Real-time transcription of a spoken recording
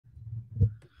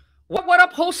What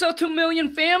up, Wholesale 2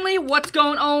 Million family? What's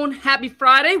going on? Happy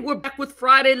Friday. We're back with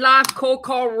Friday Live Cold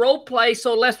Call Roleplay,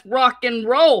 so let's rock and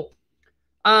roll.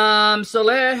 So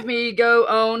let me go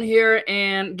on here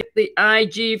and get the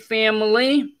IG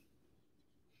family.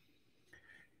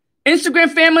 Instagram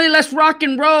family, let's rock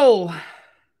and roll.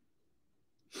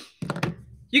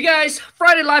 You guys,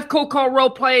 Friday Live Cold Call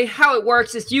Roleplay, how it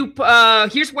works is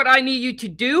here's what I need you to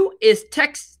do is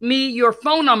text me your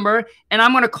phone number, and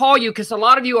I'm going to call you because a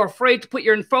lot of you are afraid to put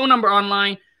your phone number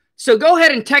online. So go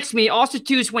ahead and text me. Also,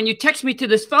 too, when you text me to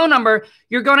this phone number,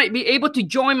 you're going to be able to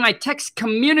join my text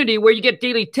community where you get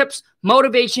daily tips,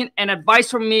 motivation, and advice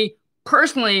from me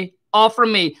personally, all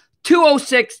from me.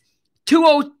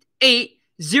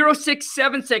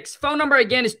 206-208-0676. Phone number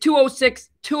again is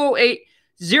 206-208-0676.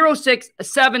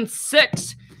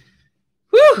 0676.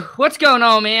 Whew, what's going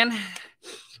on, man?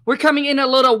 We're coming in a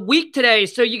little weak today.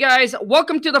 So you guys,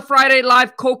 welcome to the Friday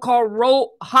Live Cold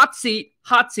Call Hot Seat,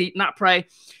 not pray.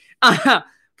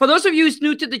 For those of you who's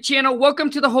new to the channel, welcome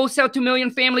to the Wholesale 2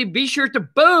 Million family. Be sure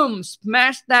to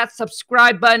smash that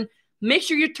subscribe button. Make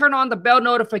sure you turn on the bell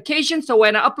notification so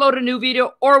when I upload a new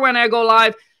video or when I go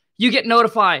live, you get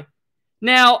notified.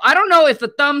 Now, I don't know if the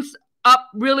thumbs up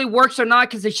really works or not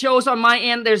because it shows on my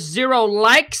end there's 0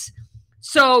 likes.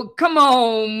 So come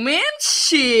on, man,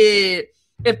 shit.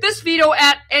 If this video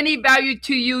add any value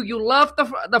to you, you love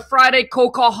the Friday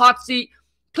Cold Call Hot Seat,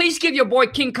 please give your boy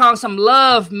King Kong some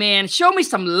love, man. Show me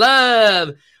some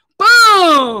love.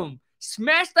 Boom!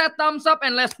 Smash that thumbs up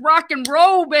and let's rock and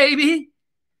roll, baby.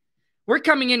 We're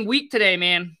coming in weak today,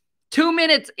 man. 2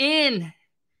 minutes in.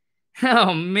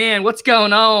 Oh, man, what's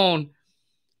going on?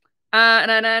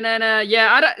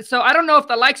 Yeah, so I don't know if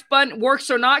the likes button works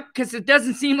or not because it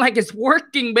doesn't seem like it's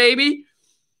working, baby.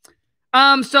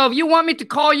 So if you want me to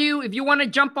call you, if you want to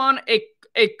jump on if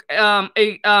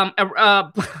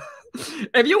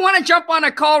you want to jump on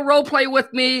a call role play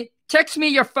with me, text me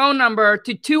your phone number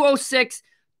to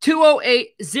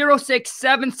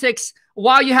 206-208-0676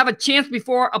 while you have a chance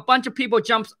before a bunch of people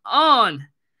jumps on.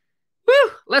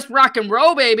 Woo! Let's rock and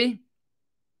roll, baby.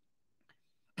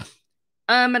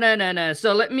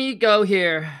 So let me go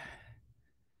here.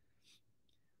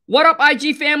 What up,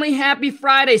 IG family? Happy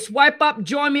Friday. Swipe up.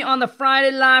 Join me on the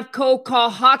Friday Live Cold Call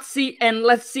Hot Seat, and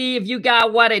let's see if you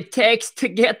got what it takes to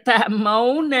get that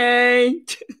money.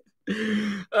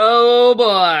 Oh,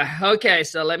 boy. Okay,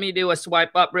 so let me do a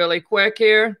swipe up really quick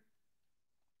here.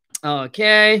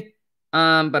 Okay.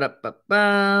 Okay.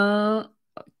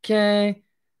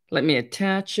 Let me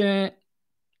attach it.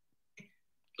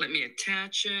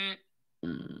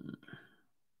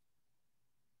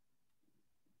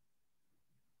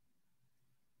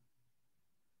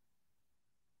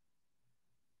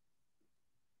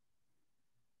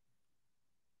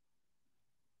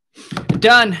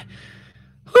 Done.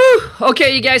 Whew.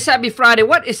 Okay, you guys, happy Friday.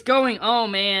 What is going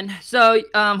on, man? So,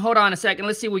 hold on a second.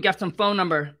 Let's see. We got some phone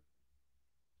number.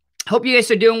 Hope you guys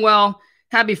are doing well.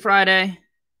 Happy Friday.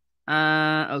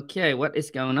 Okay, what is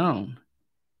going on?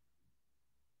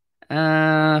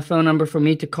 Phone number for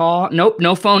me to call. Nope,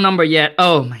 no phone number yet.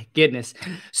 Oh my goodness.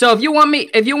 So if you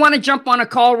want to jump on a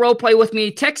call role play with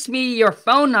me, text me your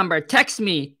phone number. Text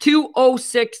me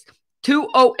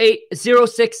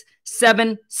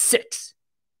 206-208-0676.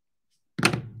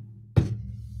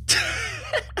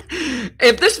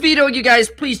 If this video, you guys,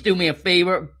 please do me a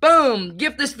favor. Boom,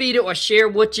 give this video a share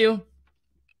with you.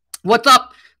 What's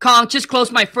up, Kong? Just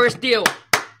closed my first deal.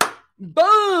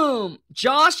 Boom!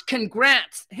 Josh,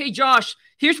 congrats. Hey, Josh,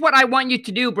 here's what I want you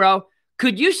to do, bro.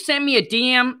 Could you send me a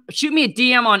DM, shoot me a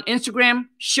DM on Instagram,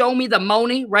 show me the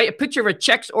money, right? A picture of a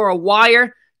check or a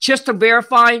wire just to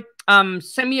verify.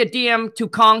 Send me a DM to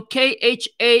Kong,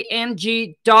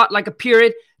 KHANG dot like a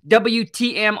period,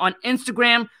 WTM on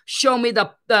Instagram. Show me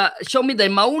the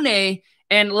money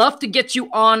and love to get you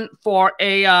on for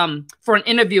an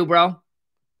interview, bro.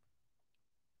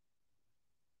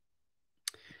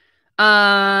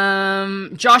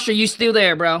 Josh, are you still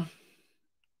there, bro?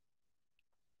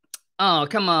 Oh,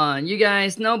 come on, you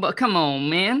guys. No, but come on,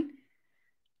 man.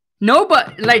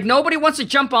 Nobody wants to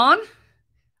jump on.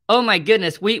 Oh my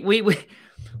goodness, we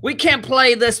can't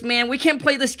play this, man. We can't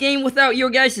play this game without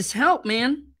your guys' help,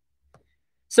 man.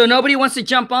 So nobody wants to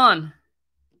jump on.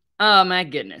 Oh my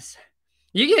goodness,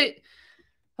 you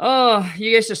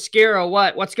guys are scared or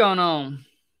what? What's going on?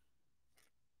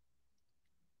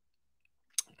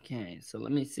 Okay, so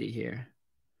let me see here.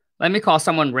 Let me call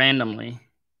someone randomly.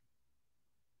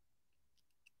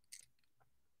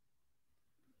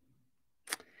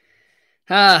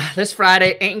 This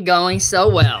Friday ain't going so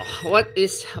well. What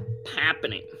is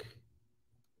happening?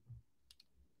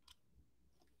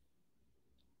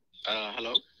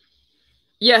 Hello?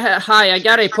 Yeah, hi. I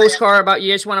got a postcard about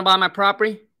you guys want to buy my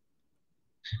property.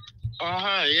 Oh,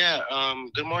 hi. Yeah.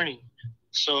 Good morning.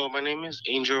 So my name is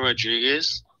Angel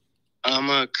Rodriguez.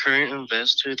 I'm a current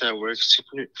investor that works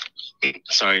in your,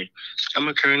 sorry. I'm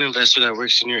a current investor that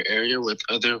works in your area with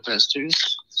other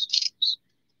investors.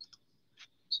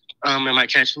 Am I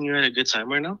catching you at a good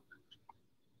time right now?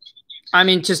 I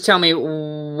mean, just tell me,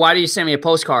 why do you send me a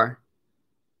postcard?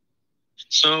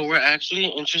 So we're actually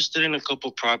interested in a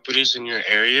couple properties in your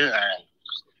area, and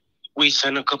we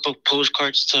sent a couple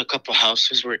postcards to a couple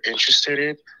houses we're interested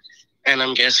in. And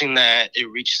I'm guessing that it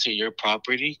reached to your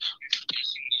property.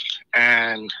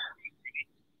 And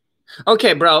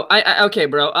Okay, bro. Okay,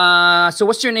 bro. So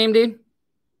what's your name, dude?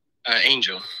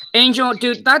 Angel. Angel,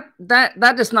 dude. That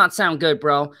does not sound good,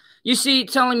 bro. You see,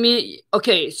 telling me.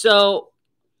 Okay, so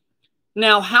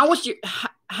now how was your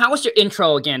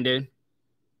intro again, dude?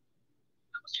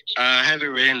 I have it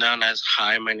written down as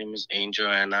hi. My name is Angel,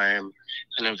 and I am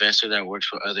an investor that works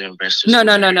for other investors. No,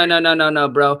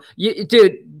 bro.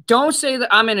 Dude, don't say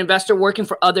that I'm an investor working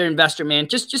for other investor, man.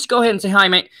 Just go ahead and say hi,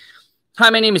 mate. Hi,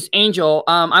 my name is Angel.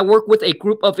 I work with a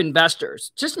group of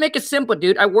investors. Just make it simple,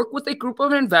 dude. I work with a group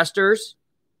of investors,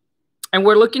 and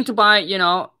we're looking to buy,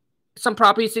 some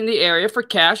properties in the area for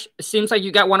cash. It seems like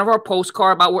you got one of our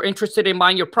postcard about we're interested in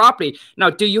buying your property. Now,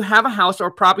 do you have a house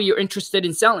or property you're interested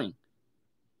in selling?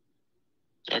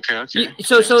 Okay.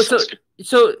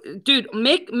 So, dude,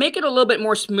 make it a little bit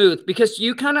more smooth because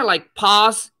you kind of like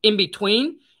pause in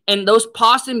between, and those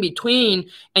pause in between,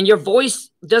 and your voice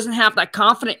doesn't have that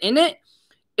confident in it.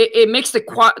 It makes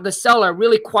the seller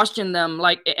really question them,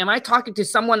 like, am I talking to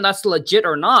someone that's legit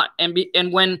or not? And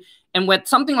when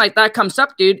something like that comes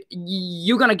up, dude,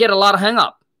 you're gonna get a lot of hang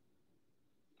up.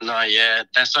 No, yeah,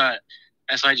 that's why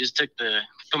I just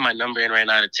put my number in right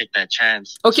now to take that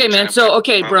chance. Okay, man. So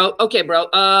okay, bro.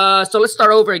 So let's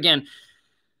start over again.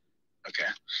 Okay.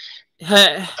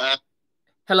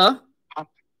 Hello.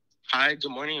 Hi.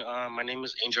 Good morning. My name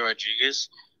is Angel Rodriguez.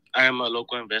 I am a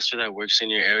local investor that works in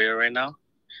your area right now,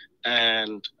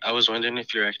 and I was wondering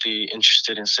if you're actually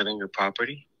interested in selling your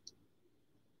property.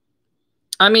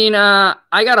 I mean, I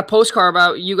got a postcard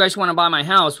about you guys want to buy my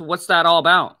house. What's that all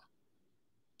about?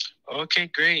 Okay,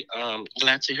 great.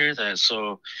 Glad to hear that.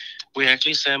 So we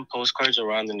actually send postcards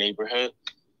around the neighborhood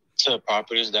to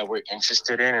properties that we're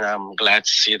interested in, and I'm glad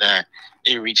to see that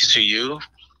it reached to you.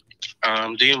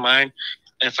 Do you mind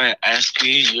if I ask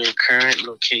you your current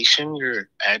location, your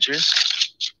address?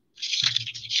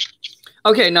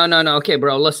 Okay, no. Okay,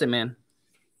 bro, listen, man.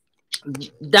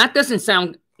 That doesn't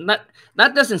sound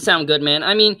good, man.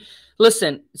 I mean,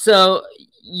 listen. So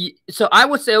I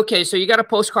would say, okay, so you got a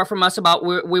postcard from us about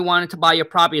we wanted to buy your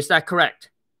property. Is that correct?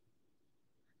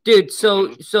 Dude,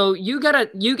 so you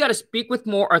gotta speak with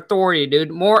more authority,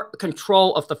 dude, more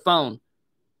control of the phone.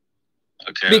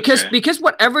 Okay. Because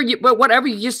whatever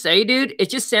you just say, dude, it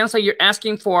just sounds like you're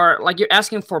asking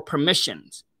for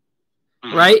permissions,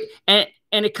 right? And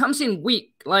it comes in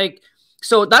weak, like.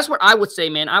 So that's what I would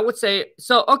say, man. I would say,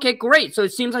 so okay, great. So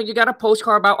it seems like you got a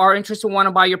postcard about our interest and want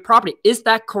to buy your property. Is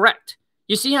that correct?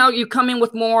 You see how you come in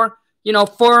with more,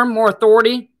 firm, more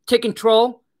authority, take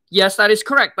control. Yes, that is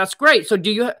correct. That's great. So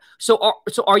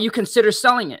are you consider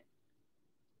selling it?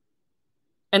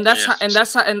 And that's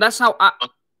how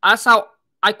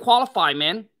I qualify,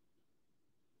 man.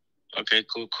 Okay,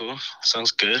 cool. Sounds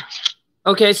good.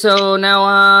 Okay, so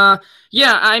now,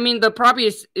 yeah, I mean the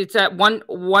property it's at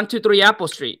 123 Apple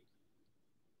Street.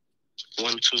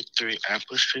 123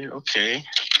 Apple Street. Okay.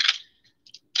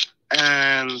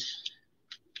 And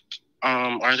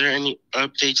are there any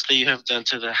updates that you have done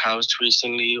to the house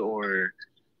recently, or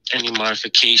any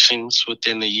modifications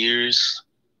within the years?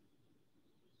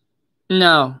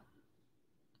 No.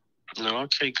 No.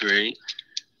 Okay, great.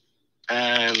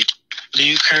 And do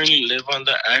you currently live on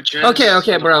the address?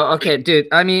 Okay, bro. Okay, dude.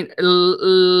 I mean,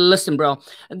 listen, bro.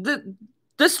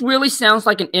 This really sounds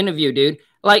like an interview, dude.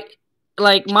 Like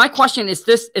my question is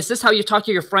this: how you talk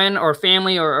to your friend or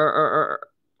family or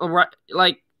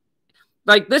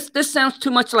like this? This sounds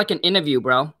too much like an interview,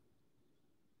 bro.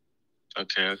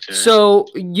 Okay. So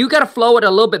you gotta flow it a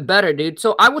little bit better, dude.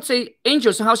 So I would say,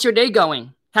 Angel. So how's your day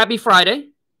going? Happy Friday.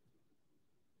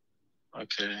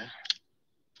 Okay.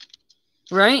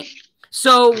 Right.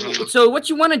 So what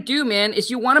you want to do, man, is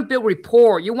you want to build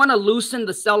rapport. You want to loosen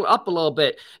the seller up a little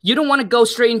bit. You don't want to go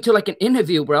straight into like an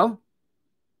interview, bro.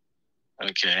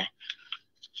 Okay.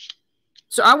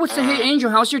 So I would say, hey, Angel,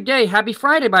 how's your day? Happy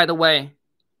Friday, by the way.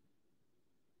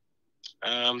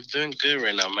 I'm doing good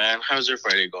right now, man. How's your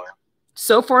Friday going?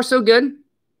 So far, so good.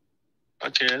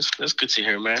 Okay, that's good to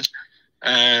hear, man.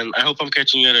 And I hope I'm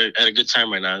catching you at a good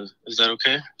time right now. Is that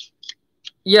okay?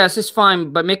 Yes, it's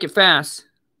fine, but make it fast.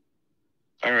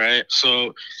 All right.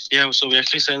 So yeah, so we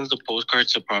actually send the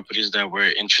postcards to properties that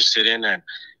we're interested in, and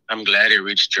I'm glad it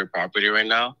reached your property right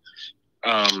now.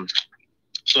 Um,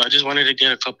 so I just wanted to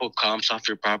get a couple comps off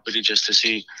your property just to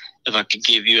see if I could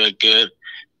give you a good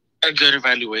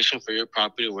evaluation for your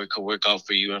property where it could work out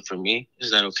for you and for me.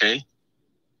 Is that okay?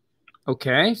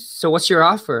 Okay. So what's your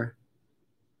offer?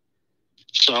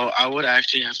 So I would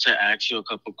actually have to ask you a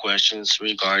couple questions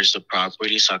regards the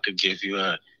property so I could give you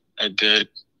a good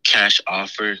cash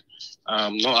offer.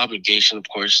 No obligation, of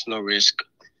course, no risk.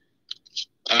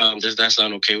 Does that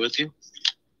sound okay with you?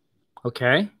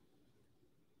 Okay.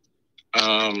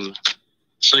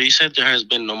 So you said there has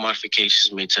been no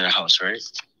modifications made to the house, right?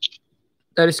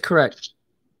 That is correct.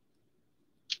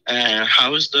 And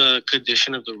how is the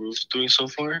condition of the roof doing so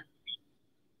far?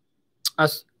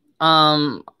 As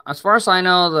far as I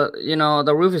know,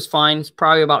 the roof is fine. It's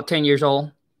probably about 10 years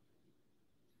old.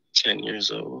 10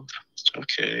 years old.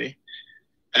 Okay.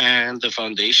 And the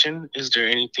foundation, is there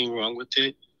anything wrong with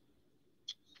it?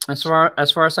 As far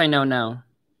as I know, no.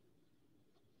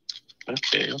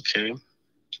 Okay, okay.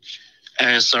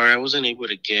 And sorry, I wasn't able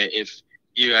to get if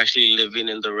you're actually living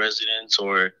in the residence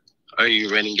or are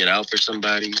you renting it out for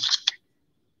somebody?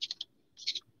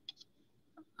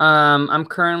 I'm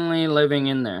currently living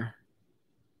in there.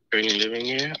 Currently living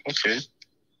here? Okay.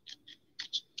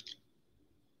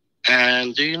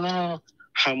 And do you know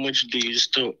how much do you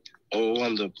still owe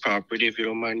on the property, if you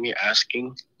don't mind me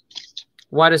asking?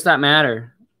 Why does that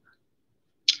matter?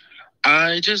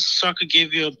 I just so I could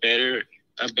give you a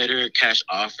better cash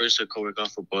offer so it could work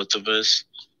out for both of us.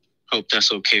 Hope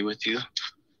that's okay with you.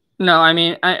 No, I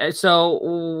mean,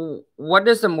 so what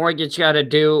does the mortgage got to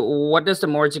do? What does the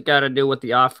mortgage got to do with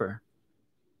the offer?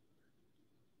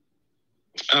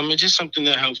 It's just something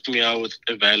that helps me out with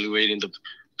evaluating the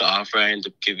offer I end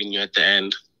up giving you at the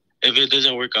end. If it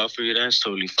doesn't work out for you, that's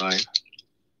totally fine.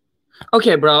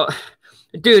 Okay, bro.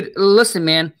 Dude, listen,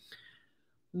 man.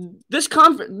 This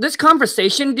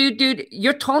conversation, dude,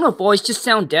 your tone of voice just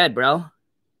sound dead, bro.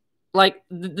 Like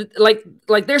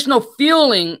there's no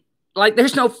feeling,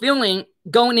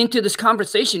 going into this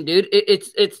conversation, dude.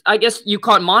 It's I guess you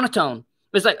call it monotone.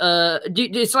 It's like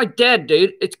dude, it's like dead,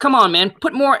 dude. It's come on, man.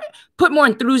 Put more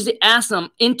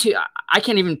enthusiasm into. I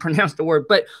can't even pronounce the word,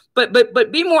 but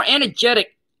be more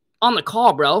energetic on the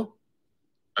call, bro.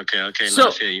 Okay. So, no,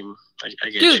 I feel you. I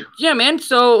get dude, you. yeah, man.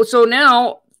 So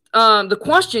now, the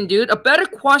question, dude, a better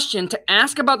question to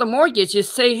ask about the mortgage is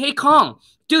say, hey, Kong,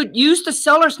 dude, use the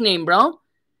seller's name, bro.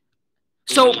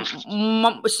 So,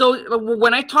 so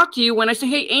when I talk to you, when I say,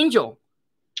 hey, Angel,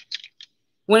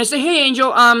 is there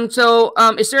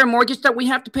a mortgage that we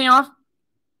have to pay off?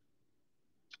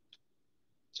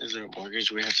 Is there a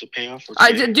mortgage we have to pay off?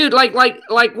 Okay. Dude, like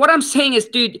what I'm saying is,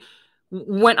 dude,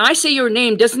 when I say your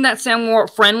name, doesn't that sound more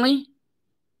friendly?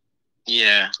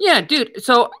 Yeah. Yeah, dude.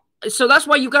 So that's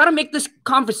why you got to make this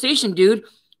conversation, dude,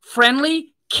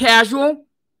 friendly, casual,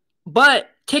 but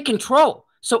take control.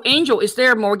 So, Angel, is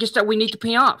there a mortgage that we need to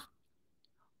pay off?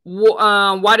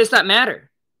 Why does that matter?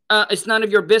 It's none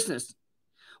of your business.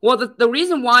 Well, the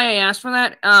reason why I asked for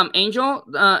that, Angel,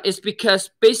 is because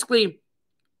basically,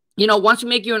 once we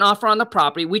make you an offer on the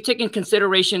property, we take in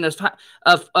consideration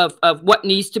of what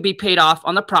needs to be paid off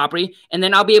on the property, and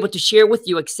then I'll be able to share with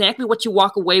you exactly what you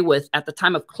walk away with at the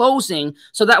time of closing,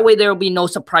 so that way there will be no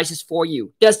surprises for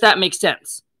you. Does that make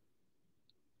sense?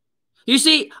 You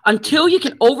see, until you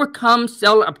can overcome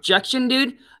seller objection,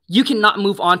 dude, you cannot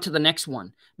move on to the next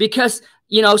one because,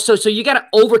 so you got to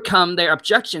overcome their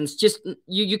objections. Just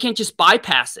you can't just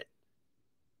bypass it.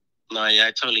 No, yeah,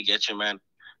 I totally get you, man.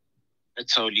 I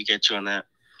totally get you on that.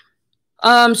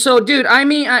 So, dude, I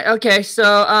mean, okay, so,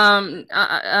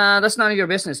 that's none of your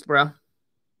business, bro.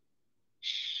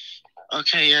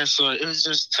 Okay, yeah, so it was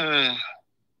just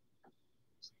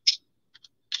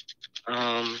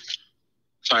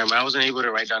sorry, man, I wasn't able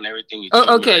to write down everything you told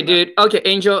me. Okay, dude. Okay,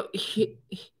 Angel,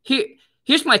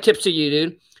 here's my tips to you,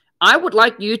 dude. I would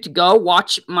like you to go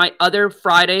watch my other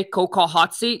Friday Cold Call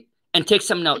Hot Seat and take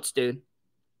some notes, dude.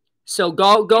 So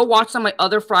go watch some of my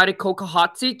other Friday Cold Call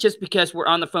Hot Seat just because we're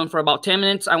on the phone for about 10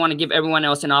 minutes. I want to give everyone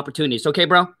else an opportunity. It's okay,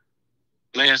 bro?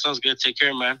 No, yeah, sounds good. Take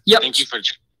care, man. Yep. Thank you for...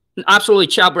 Absolutely.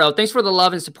 Ciao, bro. Thanks for the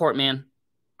love and support, man.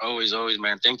 Always,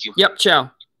 man. Thank you. Yep.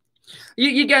 Ciao.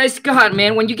 You guys, God,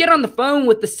 man, when you get on the phone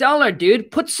with the seller, dude,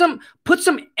 put some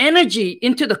energy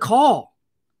into the call.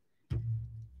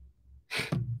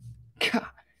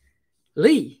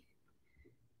 Golly.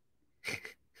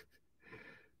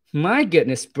 My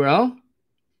goodness, bro.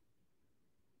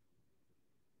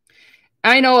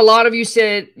 I know a lot of you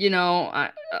said, you know,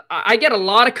 I get a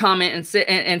lot of comment and say,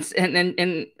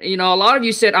 and you know, a lot of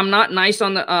you said I'm not nice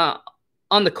on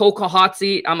the cold call hot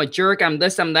seat. I'm a jerk. I'm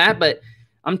this. I'm that. But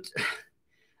I'm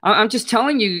I'm just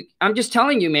telling you. I'm just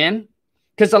telling you, man.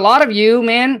 Because a lot of you,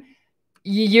 man,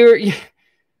 you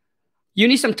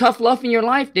need some tough love in your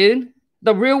life, dude.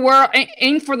 The real world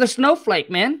ain't for the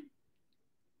snowflake, man.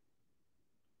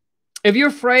 If you're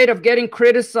afraid of getting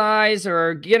criticized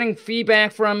or getting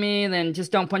feedback from me, then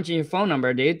just don't punch in your phone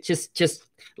number, dude. Just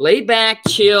lay back,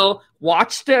 chill,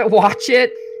 watch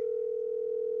it.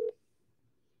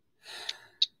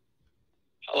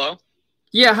 Hello?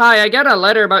 Yeah, hi. I got a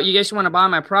letter about you guys want to buy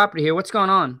my property here. What's going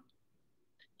on?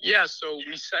 Yeah, so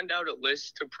we send out a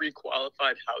list to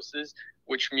pre-qualified houses,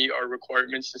 which meet our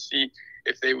requirements to see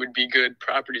if they would be good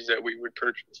properties that we would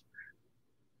purchase.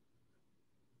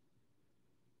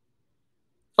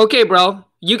 Okay, bro,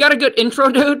 you got a good intro,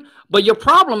 dude, but your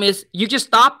problem is you just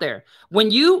stop there.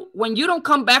 When you don't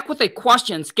come back with a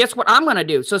questions, guess what I'm going to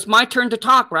do? So it's my turn to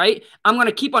talk, right? I'm going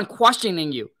to keep on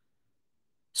questioning you.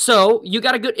 So you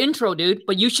got a good intro, dude,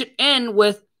 but you should end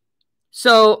with,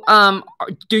 so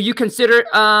do you consider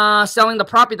selling the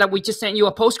property that we just sent you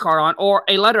a postcard on or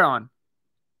a letter on?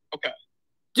 Okay.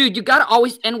 Dude, you got to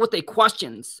always end with a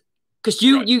questions. Because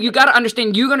you got to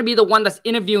understand you're going to be the one that's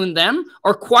interviewing them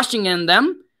or questioning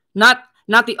them, not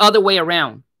the other way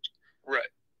around. Right.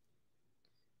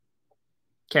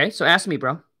 Okay, so ask me,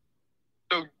 bro.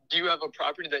 So do you have a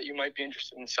property that you might be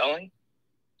interested in selling?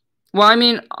 Well, I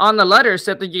mean, on the letter, it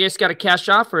said that you guys got a cash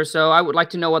offer, so I would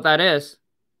like to know what that is.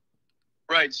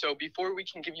 Right, so before we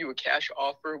can give you a cash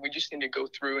offer, we just need to go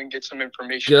through and get some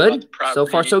information Good. about the property. So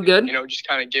far, so good. You know, just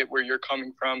kind of get where you're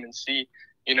coming from and see,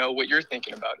 you know, what you're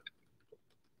thinking about it.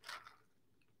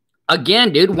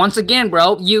 Again, dude, once again,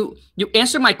 bro, you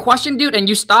answer my question, dude, and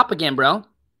you stop again, bro.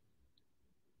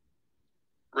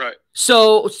 Right.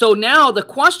 So now the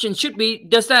question should be,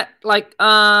 does that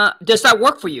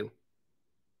work for you?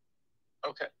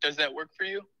 Okay. Does that work for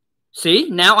you? See,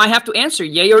 now I have to answer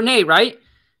yay or nay, right?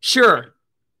 Sure.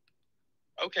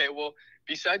 Okay, well,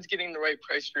 besides getting the right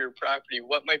price for your property,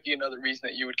 what might be another reason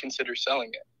that you would consider selling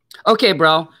it? Okay,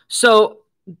 bro. So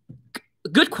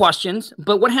good questions,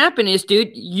 but what happened is,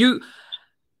 dude, you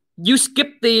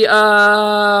skipped the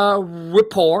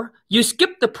rapport, you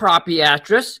skipped the property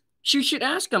address. You should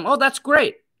ask them. Oh, that's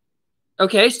great.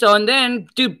 Okay, so and then,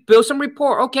 dude, build some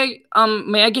rapport. Okay,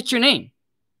 may I get your name?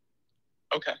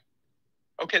 Okay.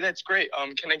 Okay, that's great.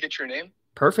 Can I get your name?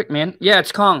 Perfect, man. Yeah,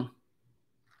 it's Kong.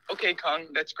 Okay, Kong,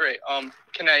 that's great.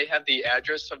 Can I have the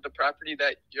address of the property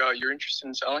that you're interested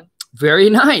in selling? Very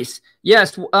nice.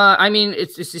 Yes. I mean,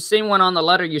 it's the same one on the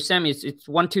letter you sent me. It's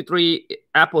 123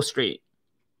 Apple Street.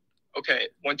 Okay,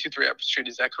 123 Apple Street.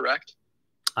 Is that correct?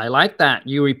 I like that.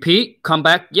 You repeat, come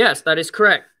back. Yes, that is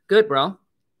correct. Good, bro.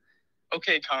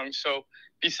 Okay, Kong. So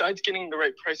besides getting the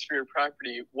right price for your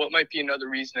property, what might be another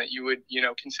reason that you would, you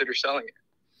know, consider selling it?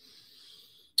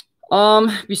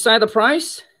 Beside the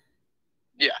price?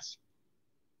 Yes.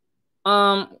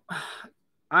 Well,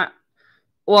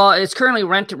 it's currently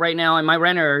rented right now, and my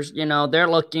renters, you know, they're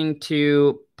looking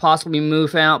to possibly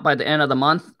move out by the end of the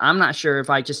month. I'm not sure if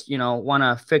I just, you know, want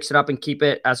to fix it up and keep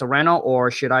it as a rental,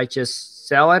 or should I just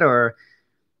sell it, or,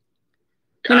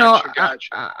 you know,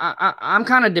 I'm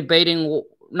kind of debating,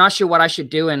 not sure what I should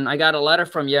do, and I got a letter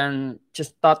from you, and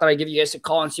just thought that I'd give you guys a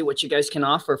call and see what you guys can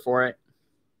offer for it.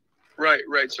 Right,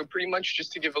 right. So pretty much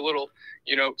just to give a little,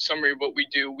 you know, summary of what we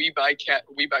do, we buy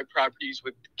properties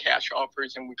with cash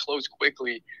offers and we close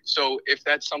quickly. So if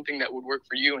that's something that would work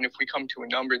for you, and if we come to a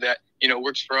number that, you know,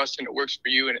 works for us and it works for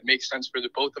you and it makes sense for the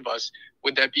both of us,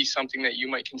 would that be something that you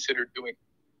might consider doing?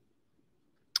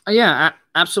 Yeah,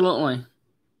 absolutely.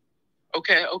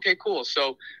 Okay, okay, cool.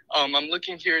 So I'm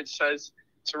looking here. It says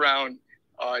it's around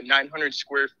 900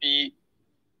 square feet,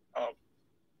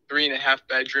 3.5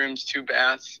 bedrooms, 2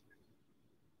 baths.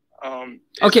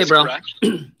 Okay, bro.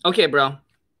 Okay, bro.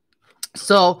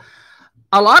 So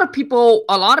a lot of people,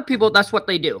 that's what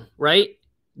they do, right?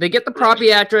 They get the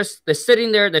property address, they're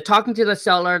sitting there, they're talking to the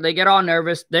seller, they get all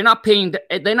nervous. They're not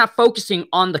focusing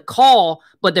on the call,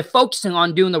 but they're focusing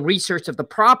on doing the research of the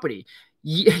property.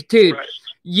 Dude,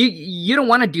 you don't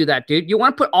want to do that, dude. You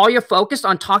want to put all your focus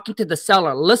on talking to the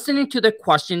seller, listening to their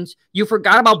questions. You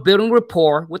forgot about building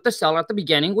rapport with the seller at the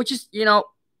beginning, which is, you know,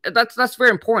 that's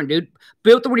very important, dude.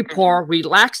 Build the rapport,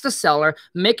 relax the seller,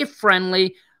 make it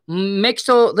friendly, make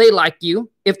so they like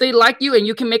you. If they like you and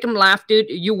you can make them laugh, dude,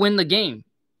 you win the game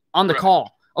on the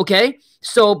call. Okay.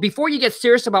 So before you get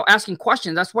serious about asking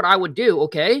questions, that's what I would do.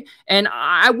 Okay. And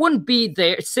I wouldn't be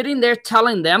there sitting there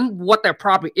telling them what their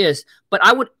property is, but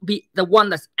I would be the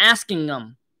one that's asking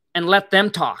them and let them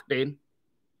talk, dude.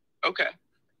 Okay.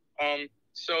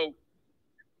 So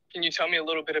can you tell me a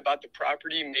little bit about the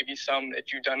property? Maybe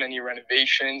if you've done any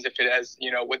renovations, if it has,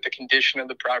 what the condition of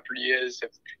the property is,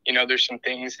 if, there's some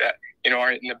things that,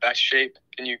 aren't in the best shape.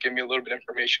 Can you give me a little bit of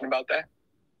information about that?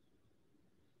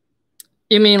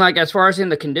 You mean like as far as in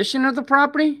the condition of the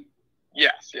property?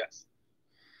 Yes.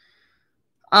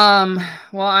 Well,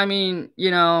 I mean,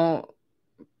 I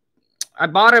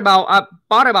bought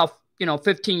about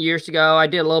 15 years ago. I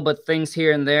did a little bit of things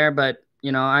here and there, but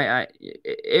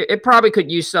it probably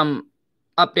could use some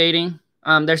updating.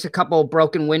 There's a couple of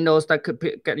broken windows that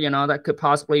could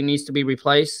possibly needs to be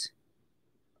replaced.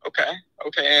 Okay.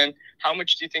 And how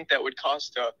much do you think that would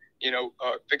cost to,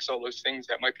 fix all those things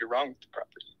that might be wrong with the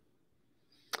property?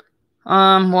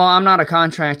 Well, I'm not a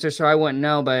contractor, so I wouldn't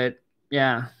know, but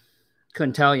yeah,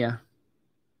 couldn't tell you.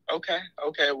 Okay.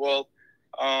 Well,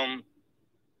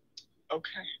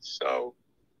 okay. So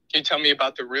can you tell me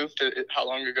about the roof? How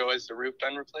long ago has the roof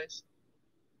been replaced?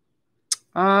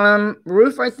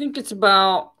 Roof, I think it's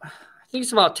about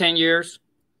 10 years.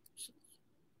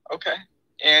 Okay.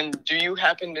 And do you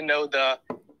happen to know the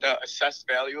assessed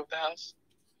value of the house?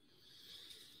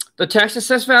 The tax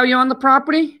assessed value on the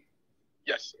property?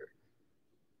 Yes, sir.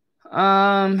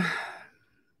 I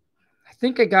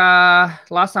think I got,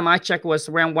 last time I checked was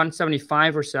around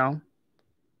 175 or so.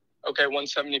 Okay,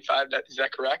 175. Is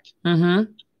that correct?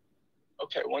 Mm-hmm.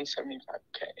 Okay, 175.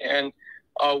 Okay. And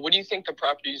what do you think the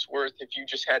property is worth if you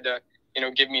just had to,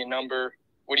 give me a number?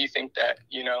 What do you think that,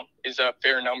 is a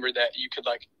fair number that you could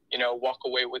walk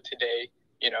away with today?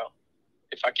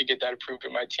 If I could get that approved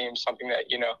with my team, something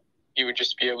that, you would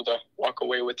just be able to walk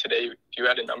away with today if you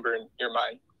had a number in your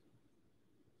mind.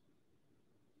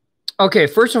 Okay,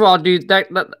 first of all, dude,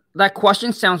 that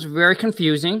question sounds very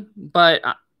confusing, but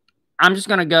I'm just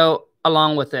gonna go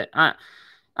along with it. I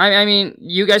mean,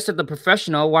 you guys are the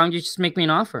professional. Why don't you just make me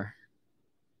an offer?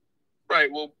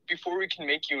 Right. Well, before we can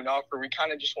make you an offer, we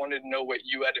kind of just wanted to know what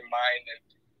you had in mind,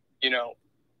 and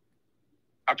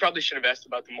I probably should have asked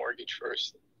about the mortgage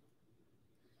first.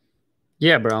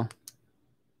 Yeah, bro.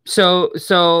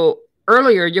 So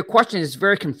earlier, your question is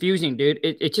very confusing, dude.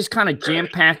 It's just kind of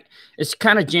jam-packed. It's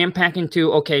kind of jam-packed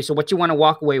into, okay, so what you want to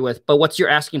walk away with, but what's your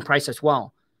asking price as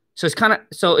well? So it's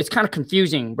kind of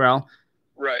confusing, bro.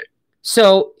 Right.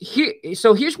 So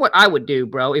here's what I would do,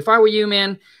 bro. If I were you,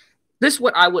 man, this is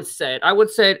what I would say. I would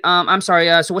say, I'm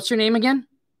sorry, so what's your name again?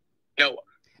 Noah.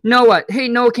 Noah. Hey,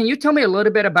 Noah, can you tell me a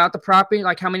little bit about the property?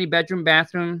 Like how many bedroom,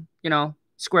 bathroom,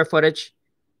 square footage?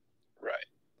 Right.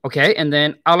 Okay, and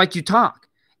then I'll let you talk.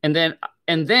 And then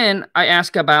I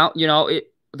ask about,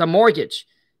 the mortgage.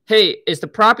 Hey, is the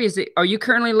property, are you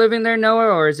currently living there,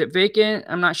 Noah, or is it vacant?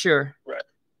 I'm not sure.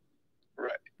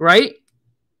 Right?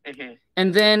 Mm-hmm.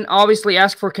 And then obviously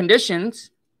ask for conditions.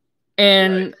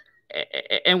 And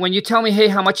when you tell me, hey,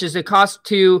 how much does it cost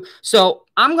to, so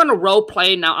I'm going to role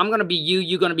play now. I'm going to be you.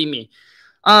 You're going to be me.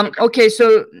 Okay.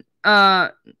 So,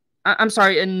 I'm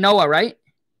sorry. Noah, right?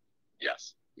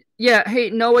 Yes. Yeah. Hey,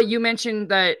 Noah, you mentioned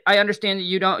that I understand that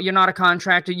you're not a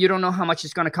contractor. You don't know how much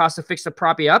it's going to cost to fix the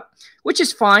property up, which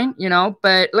is fine,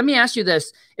 but let me ask you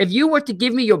this. If you were to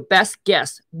give me your best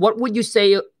guess, what would you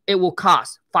say it will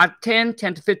cost? 5 to 10,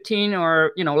 10 to 15,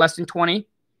 or, less than 20?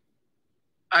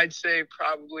 I'd say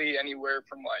probably anywhere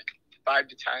from 5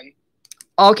 to 10.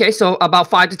 Okay. So about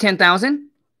 5 to 10,000.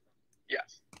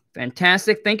 Yes.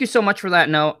 Fantastic. Thank you so much for that,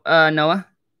 Noah.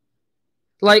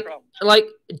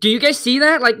 Do you guys see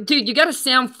that? Like, dude, you gotta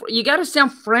sound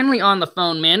friendly on the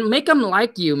phone, man. Make them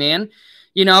like you, man.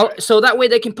 So that way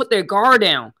they can put their guard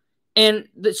down. And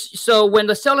so when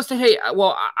the seller said, "Hey,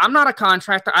 well, I'm not a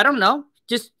contractor. I don't know,"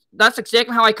 that's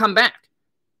exactly how I come back.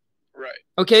 Right.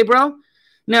 Okay, bro.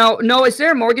 Now, Noah, is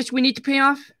there a mortgage we need to pay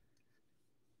off?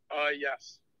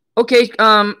 Yes. Okay.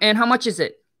 And how much is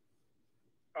it?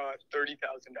 $30,000.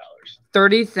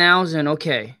 $30,000.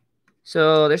 Okay.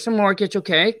 So there's some mortgage.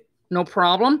 Okay. No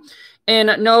problem.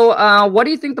 And no, what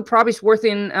do you think the property's worth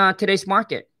in today's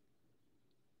market?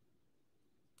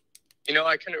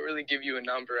 I couldn't really give you a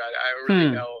number. I don't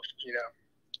really know,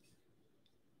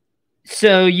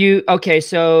 So you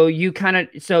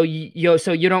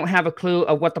don't have a clue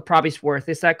of what the property's worth.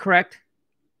 Is that correct?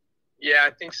 Yeah,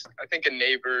 I think a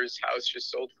neighbor's house just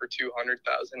sold for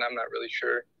 $200,000. I'm not really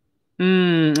sure.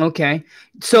 Okay.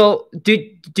 So do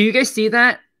you guys see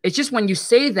that? It's just when you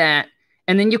say that,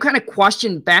 and then you kind of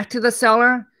question back to the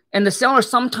seller, and the seller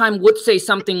sometime would say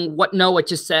something what Noah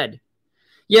just said.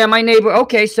 Yeah, my neighbor.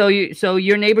 Okay, so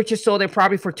your neighbor just sold their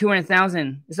property for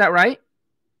 $200,000. Is that right?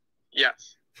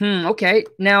 Yes. Okay.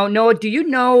 Now, Noah, do you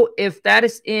know if that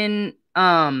is in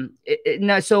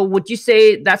No, so would you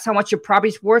say that's how much your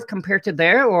property's worth compared to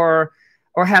there, or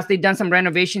has they done some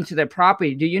renovation to their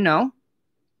property? Do you know?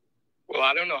 Well,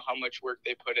 I don't know how much work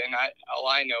they put in. All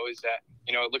I know is that,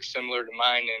 you know, it looks similar to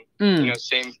mine, and you know,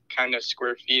 same kind of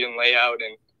square feet and layout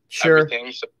and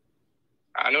everything. So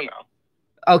I don't know.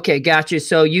 Okay, got you.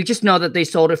 So you just know that they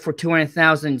sold it for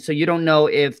 200,000. So you don't know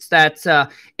if that's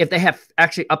if they have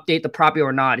actually update the property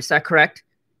or not. Is that correct?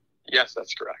 Yes,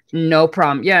 that's correct. No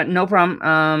problem. Yeah, no problem.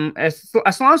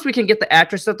 As long as we can get the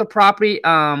address of the property,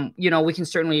 you know, we can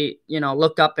certainly, you know,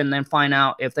 look up and then find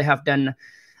out if they have done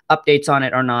updates on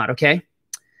it or not. Okay.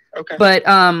 Okay. But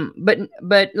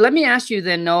let me ask you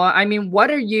then, Noah. I mean,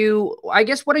 what are you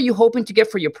hoping to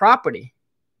get for your property?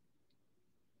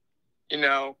 You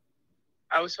know,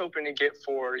 I was hoping to get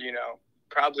for, you know,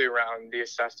 probably around the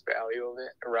assessed value of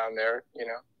it, around there, you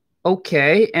know.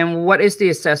 Okay. And what is the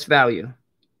assessed value?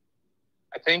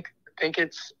 I think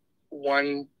it's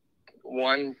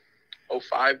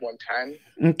 105,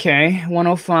 110. Okay,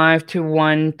 105 to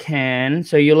 110.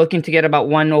 So you're looking to get about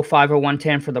 105 or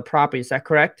 110 for the property. Is that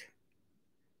correct?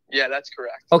 Yeah, that's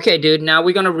correct. Okay, dude. Now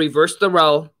we're gonna reverse the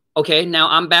role. Okay, now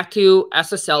I'm back to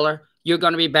as a seller. You're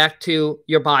gonna be back to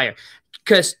your buyer.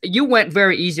 Because you went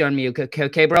very easy on me,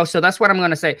 okay, bro. So that's what I'm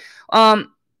gonna say.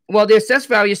 Well, the assessed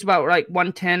value is about like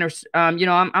 110, or you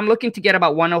know, I'm looking to get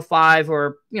about 105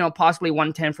 or you know possibly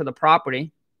 110 for the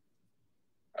property.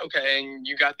 Okay, and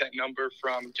you got that number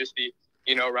from just the,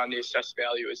 you know, around the assessed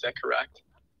value. Is that correct?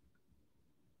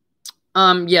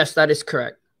 Yes, that is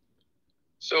correct.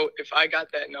 So if I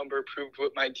got that number approved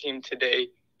with my team today,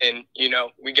 and, you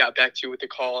know, we got back to you with a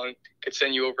call and could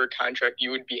send you over a contract, you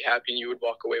would be happy and you would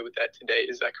walk away with that today.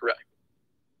 Is that correct?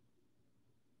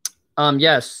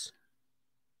 Yes.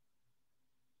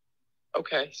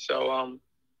 Okay. So,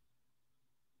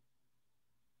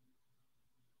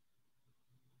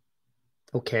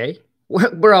 okay.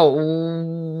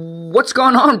 Bro, what's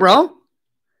going on, bro?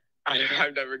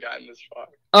 I've never gotten this far.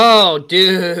 Oh,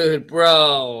 dude,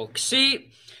 bro.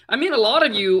 See, I mean, a lot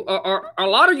of you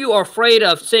are afraid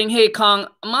of saying, "Hey, Kong,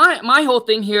 my whole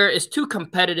thing here is too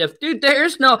competitive, dude."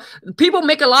 There's no people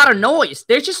make a lot of noise.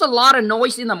 There's just a lot of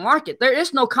noise in the market. There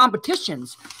is no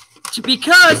competitions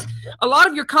because a lot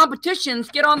of your competitions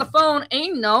get on the phone,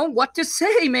 ain't know what to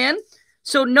say, man.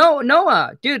 So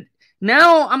Noah, dude.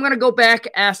 Now I'm gonna go back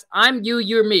as I'm you,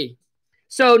 you're me.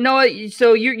 So Noah,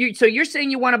 so you're saying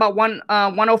you want about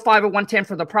 105 or 110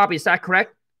 for the property. Is that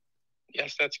correct?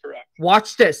 Yes, that's correct.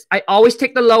 Watch this. I always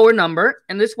take the lower number,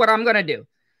 and this is what I'm gonna do.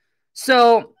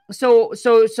 So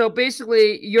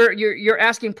basically, your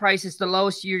asking price is the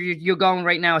lowest you're going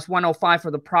right now is 105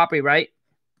 for the property, right?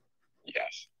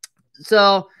 Yes.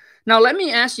 So now let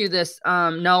me ask you this,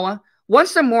 Noah.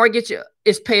 Once the mortgage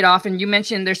is paid off, and you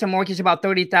mentioned there's a mortgage about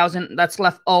 30,000 that's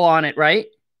left on it, right?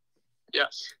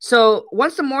 Yes. So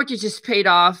once the mortgage is paid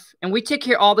off, and we take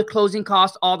care of all the closing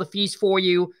costs, all the fees for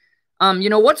you, you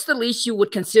know, what's the least you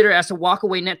would consider as a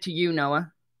walkaway net to you,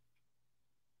 Noah?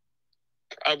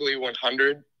 Probably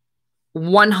 100.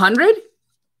 100?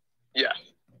 Yeah.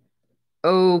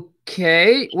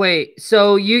 Okay. Wait.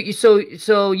 So you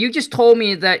just told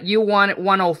me that you wanted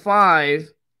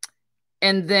 105,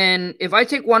 and then if I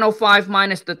take 105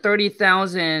 minus the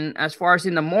 30,000 as far as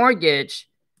in the mortgage,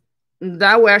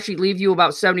 that will actually leave you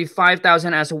about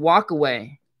 75,000 as a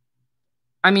walkaway.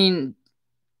 I mean,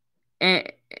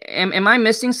 am I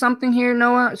missing something here,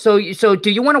 Noah? So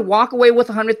do you want to walk away with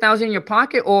 100,000 in your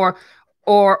pocket, or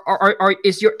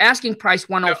is your asking price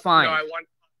 105? No, I want.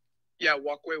 Yeah,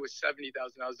 walk away with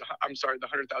 70,000. I'm sorry, the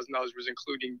 $100,000 was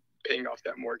including paying off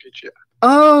that mortgage. Yeah.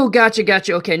 Oh,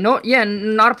 gotcha. Okay, no, yeah,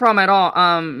 not a problem at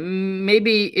all.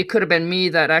 Maybe it could have been me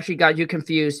that actually got you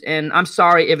confused, and I'm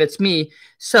sorry if it's me.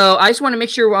 So I just want to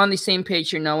make sure we're on the same page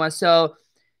here, Noah. So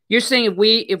you're saying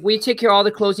if we take care of all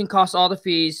the closing costs, all the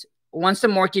fees, once the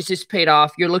mortgage is paid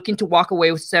off, you're looking to walk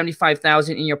away with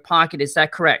 75,000 in your pocket. Is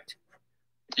that correct?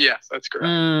 Yes, that's correct.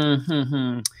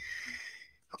 Mm-hmm.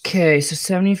 Okay, so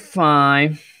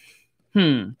 75.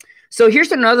 So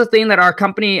here's another thing that our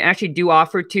company actually do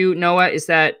offer to Noah is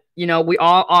that, you know, we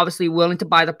all obviously willing to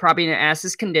buy the property in as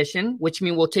is condition, which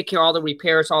means we'll take care of all the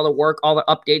repairs, all the work, all the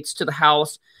updates to the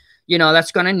house, you know,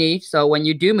 that's going to need. So when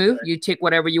you do move, you take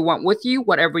whatever you want with you,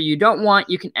 whatever you don't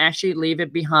want, you can actually leave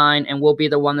it behind, and we'll be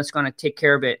the one that's going to take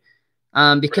care of it.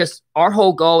 Because our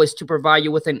whole goal is to provide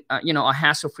you with an, you know, a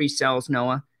hassle-free sales,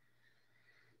 Noah.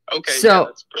 Okay. So, yeah,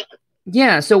 that's perfect.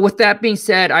 Yeah. So with that being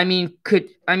said, could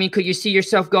you see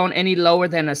yourself going any lower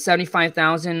than a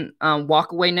 75,000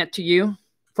 walkaway net to you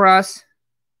for us?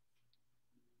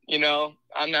 You know,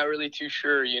 I'm not really too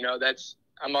sure. You know,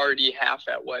 I'm already half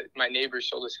at what my neighbor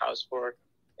sold his house for,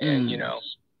 And, you know,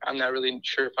 I'm not really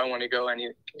sure if I want to go any,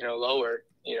 you know, lower.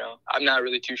 You know, I'm not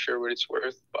really too sure what it's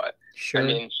worth, but I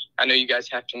mean, I know you guys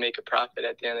have to make a profit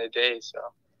at the end of the day. So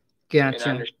I mean, I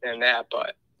understand that,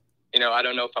 but you know, I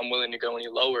don't know if I'm willing to go any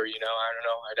lower, you know, I don't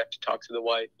know. I'd have to talk to the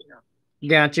wife, you know.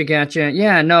 Gotcha.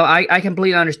 Yeah, no, I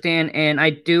completely understand. And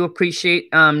I do appreciate,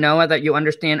 Noah, that you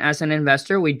understand as an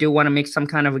investor, we do want to make some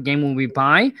kind of a gain when we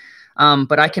buy.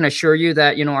 But I can assure you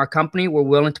that, you know, our company, we're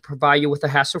willing to provide you with a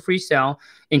hassle-free sale,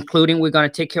 including we're going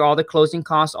to take care of all the closing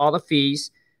costs, all the fees,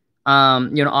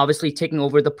 you know, obviously taking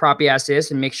over the property as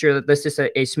is and make sure that this is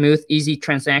a smooth, easy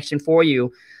transaction for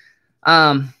you.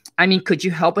 I mean, could you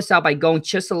help us out by going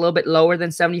just a little bit lower than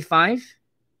 75?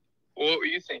 What were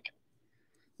you thinking?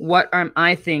 What am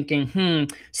I thinking?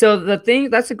 So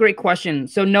that's a great question.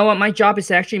 So Noah, my job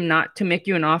is actually not to make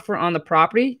you an offer on the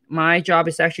property. My job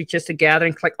is actually just to gather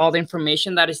and collect all the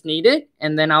information that is needed.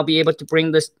 And then I'll be able to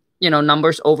bring this, you know,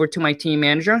 numbers over to my team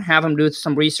manager, have them do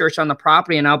some research on the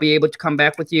property, and I'll be able to come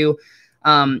back with you,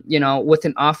 you know, with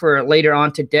an offer later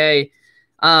on today.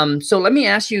 So let me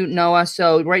ask you, Noah,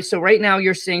 so right now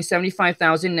you're saying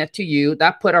 75,000 net to you.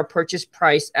 That put our purchase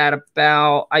price at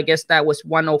about, I guess that was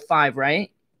 105,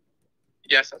 right?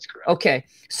 Yes, that's correct. Okay.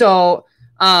 So,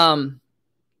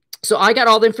 so I got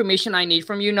all the information I need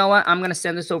from you, Noah. I'm going to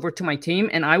send this over to my team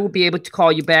and I will be able to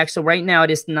call you back. So right now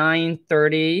it is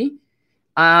 9:30.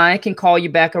 I can call you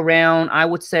back around, I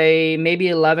would say maybe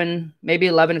 11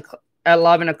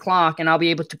 o'clock, and I'll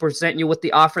be able to present you with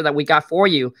the offer that we got for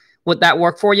you. Would that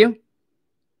work for you?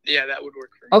 Yeah, that would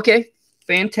work for me. Okay.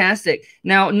 Fantastic.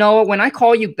 Now, Noah, when I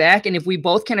call you back and if we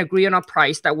both can agree on a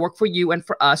price that work for you and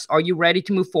for us, are you ready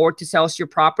to move forward to sell us your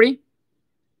property?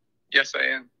 Yes, I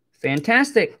am.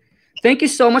 Fantastic. Thank you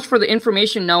so much for the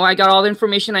information, Noah. I got all the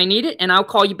information I needed, and I'll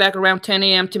call you back around 10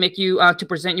 a.m. to make you to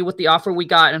present you with the offer we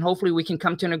got, and hopefully we can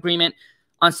come to an agreement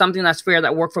on something that's fair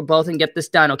that work for both and get this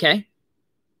done, okay?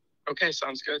 Okay,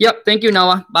 sounds good. Yep. Thank you,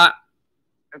 Noah. Bye.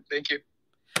 Thank you.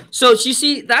 So you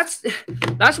see, that's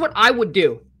what I would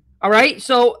do. All right.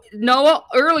 So Noah,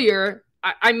 earlier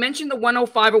I mentioned the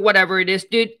 105 or whatever it is,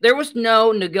 dude. There was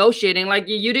no negotiating. Like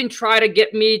you didn't try to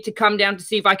get me to come down to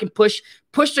see if I can push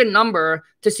the number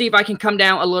to see if I can come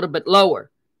down a little bit lower.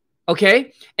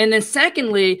 Okay. And then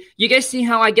secondly, you guys see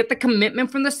how I get the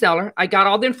commitment from the seller. I got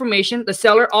all the information. The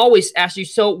seller always asks you,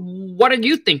 so what are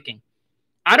you thinking?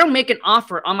 I don't make an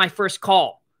offer on my first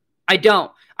call. I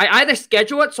don't. I either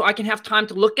schedule it so I can have time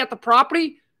to look at the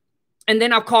property, and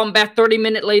then I'll call them back 30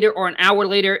 minutes later or an hour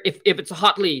later if it's a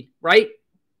hot lead, right?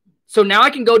 So now I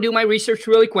can go do my research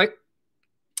really quick,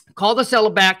 call the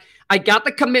seller back. I got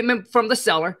the commitment from the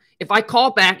seller. If I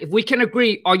call back, if we can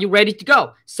agree, are you ready to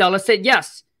go? Seller said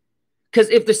yes. Because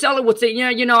if the seller would say, yeah,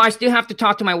 you know, I still have to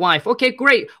talk to my wife. Okay,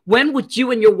 great. When would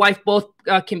you and your wife both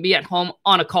can be at home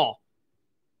on a call?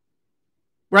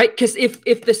 Right? Because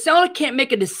if the seller can't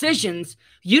make a decision,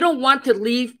 you don't want to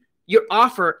leave your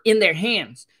offer in their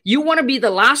hands. You want to be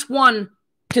the last one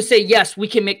to say, yes, we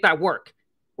can make that work,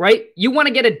 right? You want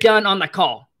to get it done on the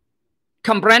call.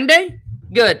 Comprende?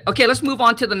 Good. Okay, let's move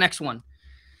on to the next one.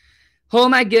 Oh,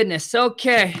 my goodness.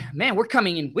 Okay. Man, we're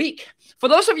coming in weak. For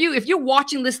those of you, if you're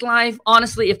watching this live,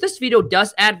 honestly, if this video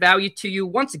does add value to you,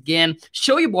 once again,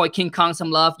 show your boy King Kong some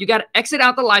love. You got to exit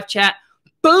out the live chat.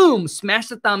 Boom. Smash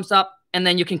the thumbs up, and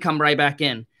then you can come right back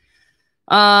in.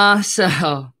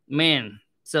 Man.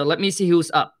 So let me see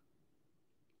who's up.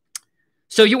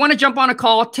 So you want to jump on a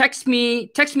call, text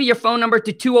me your phone number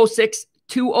to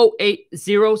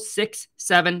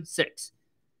 206-208-0676.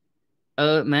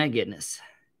 Oh my goodness.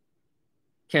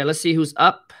 Okay, let's see who's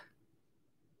up.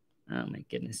 Oh my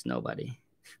goodness, nobody.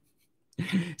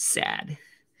 Sad.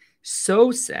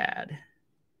 So sad.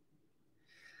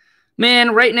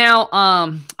 Man, right now,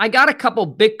 I got a couple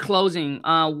big closing.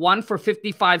 One for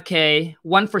 55K,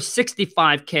 one for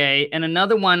 65K, and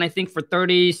another one I think for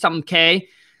 30-something K.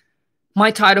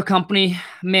 My title company,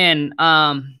 man,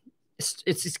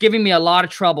 it's giving me a lot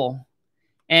of trouble.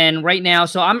 And right now,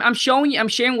 so I'm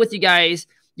sharing with you guys.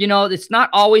 You know, it's not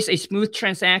always a smooth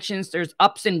transactions. There's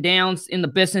ups and downs in the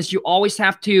business. You always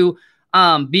have to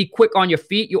be quick on your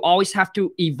feet. You always have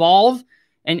to evolve.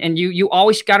 And you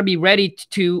always got to be ready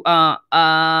to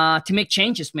make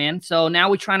changes, man. So now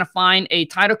we're trying to find a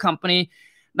title company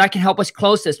that can help us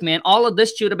close this, man. All of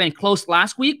this should have been closed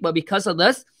last week, but because of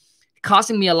this,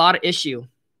 causing me a lot of issue.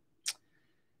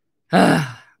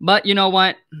 But you know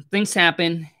what? Things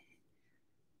happen.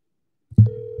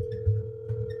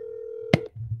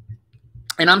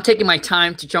 And I'm taking my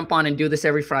time to jump on and do this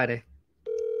every Friday.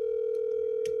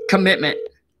 Commitment.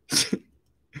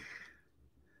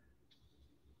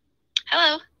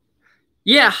 Hello.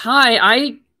 Yeah,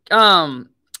 hi.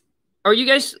 are you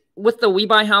guys with the We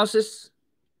Buy Houses?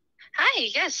 Hi,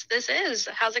 yes, this is.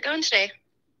 How's it going today?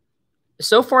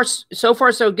 So far,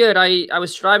 so good. I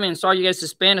was driving and saw you guys'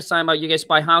 Spanish sign about you guys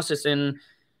buy houses, and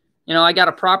I got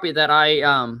a property that I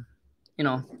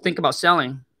think about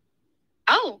selling.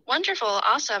 Oh, wonderful.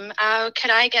 Awesome.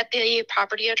 Could I get the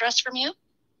property address from you?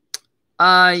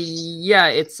 Yeah,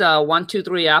 it's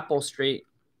 123 Apple Street.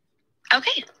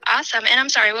 Okay, awesome. And I'm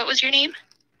sorry, what was your name?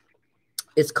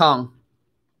 It's Kong.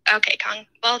 Okay, Kong.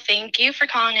 Well, thank you for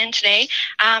calling in today.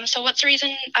 So what's the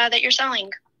reason that you're selling?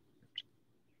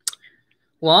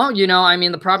 Well,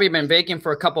 the property has been vacant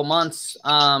for a couple months,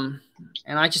 and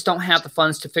I just don't have the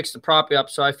funds to fix the property up.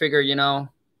 So I figure,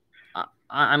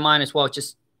 I might as well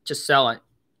just sell it.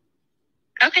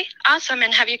 Okay, awesome.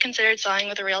 And have you considered selling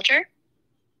with a realtor?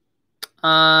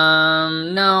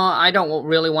 No, I don't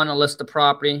really want to list the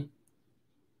property.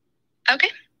 Okay,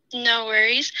 no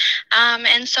worries.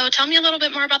 And so tell me a little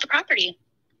bit more about the property.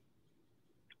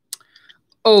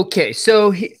 Okay,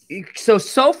 so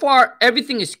far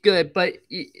everything is good, but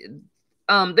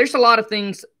there's a lot of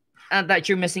things that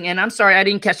you're missing. And I'm sorry, I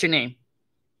didn't catch your name.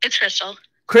 It's Crystal.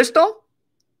 Crystal?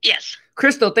 Yes.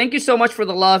 Crystal, thank you so much for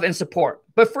the love and support.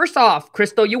 But first off,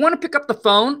 Crystal, you want to pick up the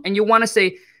phone and you want to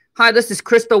say, "Hi, this is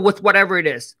Crystal," with whatever it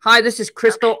is. "Hi, this is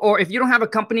Crystal," okay. Or if you don't have a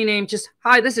company name, just,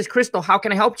 "Hi, this is Crystal. How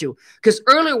can I help you?" Because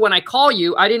earlier when I call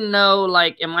you, I didn't know,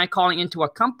 like, am I calling into a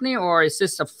company or is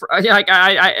this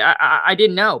I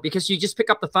didn't know, because you just pick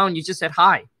up the phone, you just said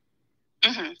hi.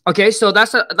 Mm-hmm. Okay, so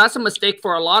that's a mistake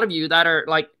for a lot of you that are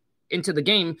like into the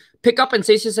game. Pick up and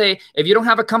say, if you don't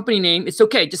have a company name, it's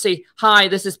okay. Just say, "Hi,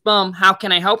 this is Bum. How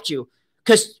can I help you?"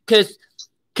 Because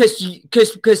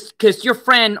your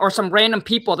friend or some random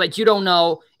people that you don't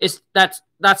know that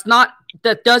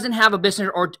doesn't have a business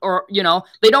or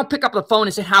they don't pick up the phone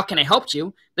and say, "How can I help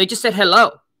you?" They just said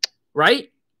hello, right?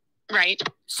 Right.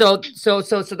 So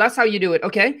that's how you do it,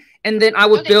 okay? And then I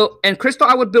would build, and Crystal,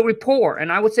 I would build rapport,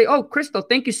 and I would say, "Oh, Crystal,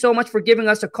 thank you so much for giving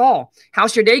us a call.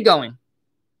 How's your day going?"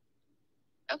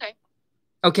 Okay.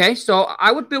 Okay, so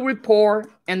I would build rapport,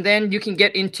 and then you can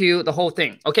get into the whole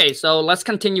thing. Okay, so let's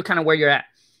continue kind of where you're at.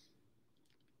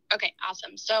 Okay,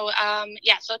 awesome. So,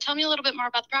 so tell me a little bit more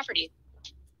about the property.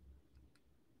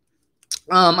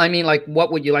 Like,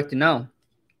 what would you like to know?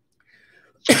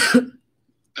 How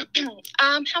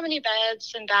many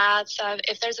beds and baths?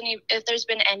 If there's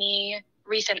been any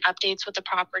recent updates with the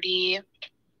property.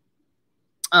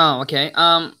 Oh, okay.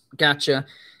 Gotcha.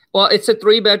 Well, it's a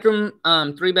 3-bedroom,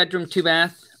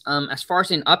 2-bath. As far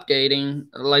as in updating,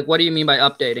 like, what do you mean by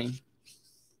updating?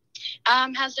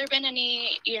 Has there been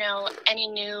any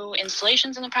new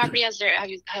installations in the property? Have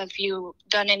you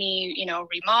done any,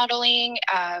 remodeling?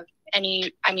 How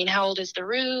old is the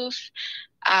roof?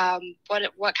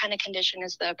 What kind of condition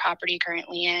is the property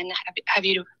currently in? Have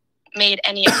you made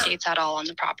any updates at all on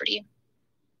the property?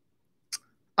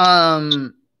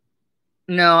 No,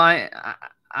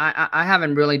 I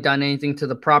haven't really done anything to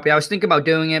the property. I was thinking about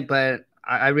doing it, but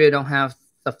I really don't have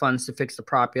the funds to fix the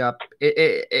property up.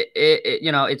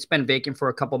 It's been vacant for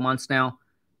a couple months now.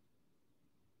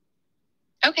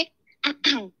 Okay.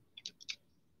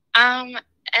 And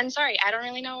sorry, I don't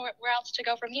really know where else to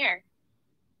go from here.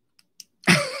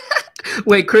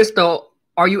 Wait, Crystal,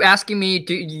 are you asking me,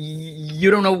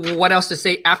 you don't know what else to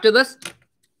say after this?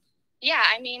 Yeah,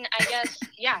 I guess,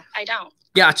 yeah, I don't.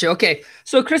 Gotcha. Okay.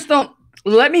 So, Crystal,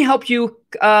 let me help you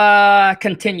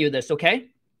continue this, okay?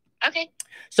 Okay.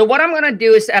 So what I'm going to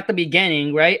do is at the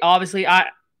beginning, right? Obviously,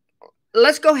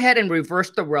 let's go ahead and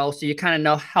reverse the role so you kind of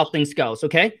know how things goes,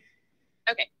 okay?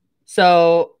 Okay.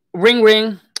 So, ring,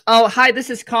 ring. Oh, hi, this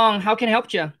is Kong. How can I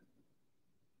help you?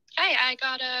 Hi, I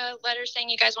got a letter saying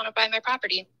you guys want to buy my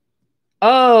property.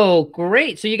 Oh,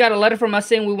 great. So you got a letter from us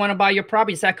saying we want to buy your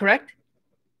property. Is that correct?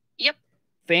 Yep.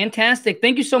 Fantastic.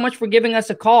 Thank you so much for giving us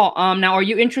a call. Now, are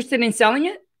you interested in selling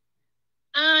it?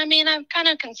 I'm kind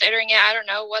of considering it. I don't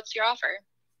know. What's your offer?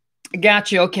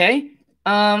 Gotcha. Okay.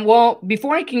 Well,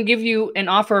 before I can give you an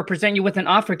offer or present you with an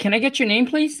offer, can I get your name,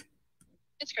 please?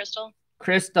 It's Crystal.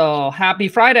 Crystal. Happy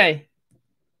Friday.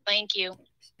 Thank you.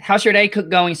 How's your day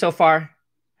going so far?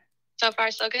 So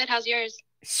far, so good. How's yours?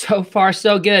 So far,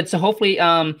 so good. So hopefully,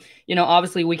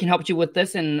 obviously we can help you with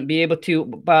this and be able to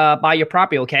buy your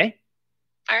property, okay?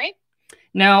 All right.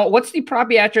 Now, what's the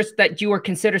property address that you are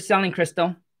consider selling,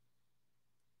 Crystal?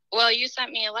 Well, you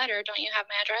sent me a letter. Don't you have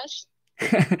my address?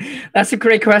 That's a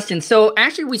great question. So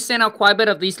actually, we sent out quite a bit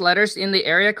of these letters in the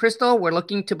area, Crystal. We're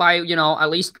looking to buy, at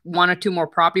least 1 or 2 more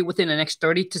property within the next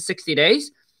 30 to 60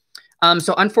 days.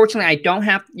 So unfortunately, I don't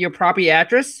have your property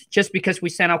address just because we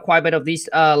sent out quite a bit of these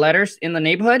letters in the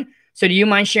neighborhood. So do you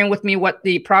mind sharing with me what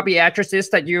the property address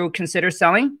is that you consider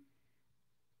selling?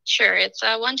 Sure. It's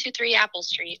 123 Apple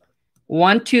Street.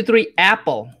 123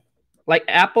 Apple, like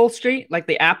Apple Street, like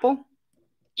the apple.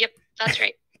 Yep, that's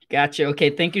right. Gotcha. Okay,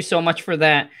 thank you so much for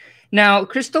that. Now,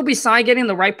 Crystal, beside getting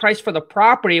the right price for the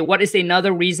property, what is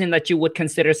another reason that you would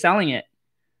consider selling it?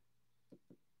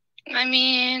 I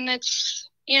mean, it's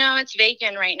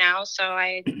vacant right now, so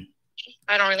I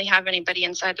don't really have anybody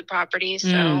inside the property,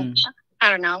 so I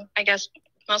don't know. I guess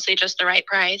mostly just the right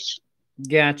price.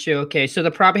 Gotcha. Okay, so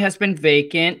the property has been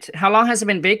vacant. How long has it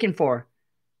been vacant for?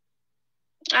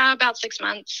 About 6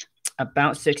 months.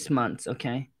 About 6 months.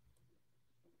 Okay.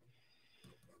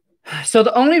 So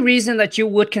the only reason that you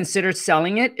would consider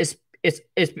selling it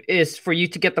is for you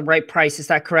to get the right price. Is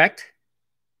that correct?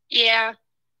 Yeah.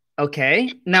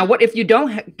 Okay. Now, what if you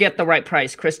don't get the right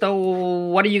price,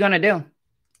 Crystal? What are you gonna do?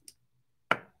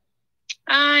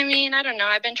 I mean, I don't know.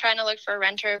 I've been trying to look for a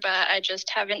renter, but I just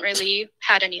haven't really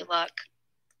had any luck.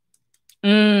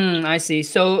 I see.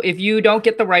 So if you don't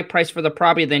get the right price for the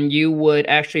property, then you would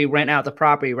actually rent out the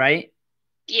property, right?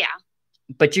 Yeah.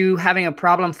 But you having a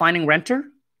problem finding renter?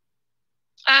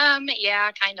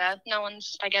 Yeah, kind of.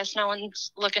 I guess no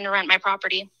one's looking to rent my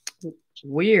property.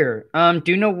 Weird. Do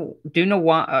you know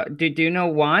why? Do you know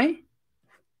why?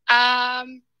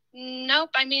 Nope.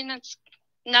 I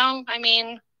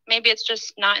mean, maybe it's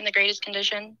just not in the greatest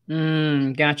condition.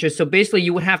 Gotcha. So basically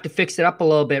you would have to fix it up a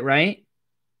little bit, right?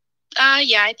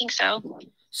 Yeah, I think so.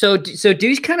 So do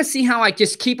you kind of see how I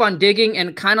just keep on digging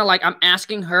and kind of like I'm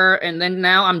asking her, and then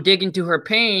now I'm digging to her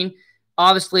pain.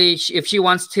 Obviously, if she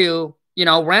wants to,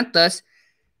 rent this.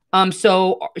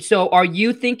 So are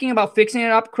you thinking about fixing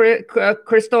it up,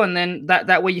 Crystal, and then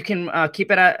that way you can keep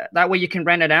it that way you can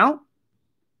rent it out?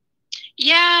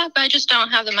 Yeah, but I just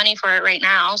don't have the money for it right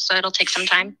now, so it'll take some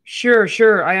time.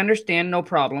 Sure. I understand. No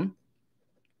problem.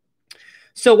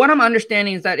 So what I'm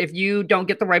understanding is that if you don't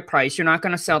get the right price, you're not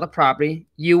going to sell the property.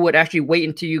 You would actually wait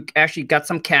until you actually got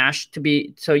some cash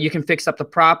so you can fix up the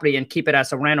property and keep it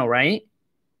as a rental, right?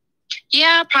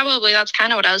 Yeah, probably. That's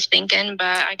kind of what I was thinking,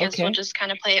 but I guess we'll just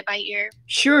kind of play it by ear.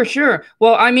 Sure.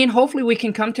 Well, I mean, hopefully we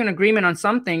can come to an agreement on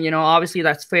something, obviously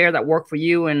that's fair, that work for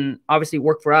you and obviously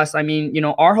work for us. I mean,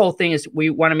 our whole thing is we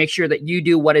want to make sure that you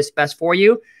do what is best for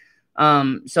you.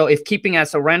 So if keeping it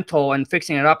as a rental and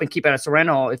fixing it up and keep it as a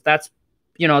rental, if that's,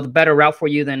 the better route for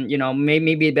you, then,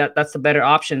 maybe that's the better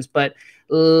options. But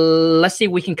let's see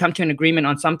if we can come to an agreement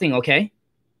on something, okay?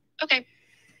 Okay.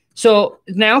 So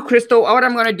now, Crystal, what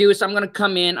I'm going to do is I'm going to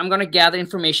come in, I'm going to gather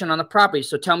information on the property.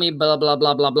 So tell me blah, blah,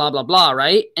 blah, blah, blah, blah, blah,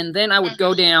 right? And then I would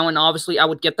go down and obviously I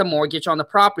would get the mortgage on the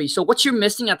property. So what you're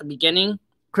missing at the beginning,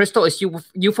 Crystal, is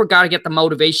you forgot to get the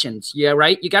motivations. Yeah,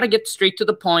 right? You got to get straight to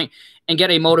the point and get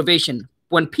a motivation.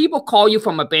 When people call you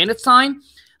from a bandit sign,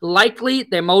 likely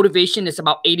their motivation is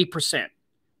about 80%.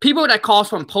 People that call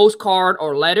from postcard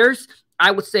or letters,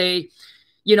 I would say,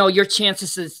 your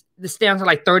chances is this down to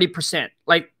like 30%.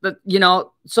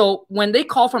 So when they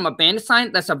call from a bandit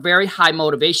sign, that's a very high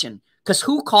motivation. Because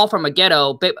who call from a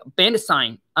ghetto bandit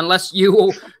sign unless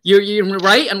you're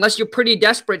right? Unless you're pretty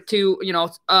desperate to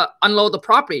unload the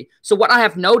property. So what I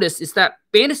have noticed is that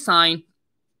bandit sign,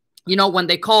 when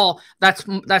they call, that's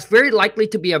very likely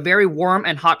to be a very warm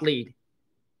and hot lead.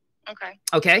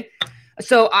 Okay.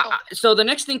 So so the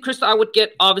next thing, Crystal, I would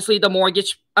get obviously the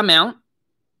mortgage amount.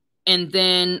 And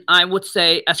then I would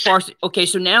say, as far as, okay,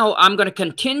 so now I'm going to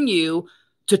continue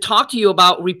to talk to you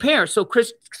about repair. So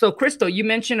Crystal, you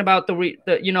mentioned about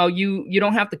you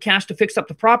don't have the cash to fix up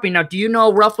the property. Now, do you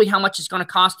know roughly how much it's going to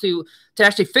cost to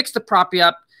actually fix the property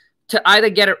up, to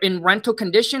either get it in rental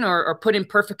condition or put in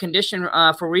perfect condition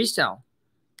for resale?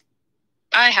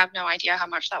 I have no idea how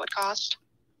much that would cost.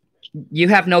 You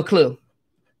have no clue?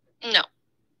 No.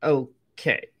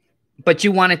 Okay. But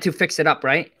you wanted to fix it up,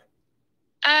 right?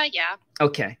 Yeah.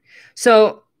 Okay.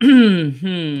 So,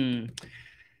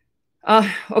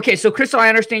 okay. So Crystal, I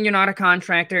understand you're not a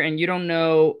contractor and you don't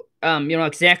know,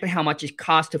 exactly how much it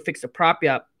costs to fix the property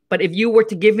up. But if you were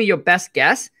to give me your best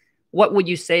guess, what would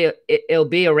you say it'll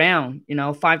be around?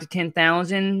 5 to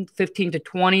 10,000, 15 to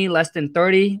 20, less than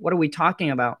 30? What are we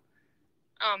talking about?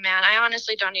 Oh man, I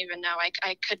honestly don't even know.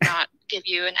 I could not give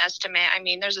you an estimate. I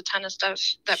mean, there's a ton of stuff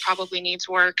that probably needs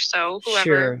work. So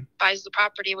whoever buys the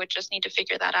property would just need to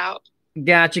figure that out.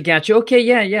 Gotcha. Okay,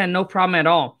 yeah, no problem at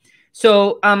all.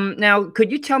 So now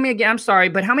could you tell me again, I'm sorry,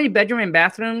 but how many bedroom and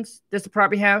bathrooms does the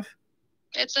property have?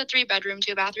 It's a 3-bedroom,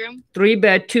 2-bathroom.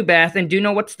 3-bed, 2-bath. And do you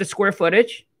know what's the square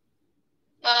footage?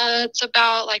 It's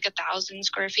about like 1,000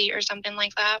 square feet or something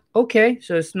like that. Okay,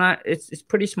 so it's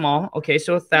pretty small. Okay,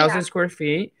 so 1,000 square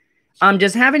feet.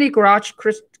 Does it have any garage,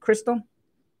 Crystal?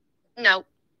 No.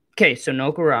 Okay, so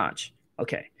no garage.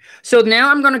 Okay. So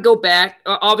now I'm going to go back.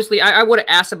 Obviously, I would have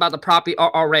asked about the property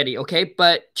already, okay?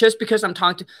 But just because I'm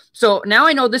talking to... So now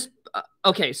I know this...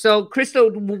 okay, so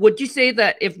Crystal, would you say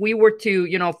that if we were to,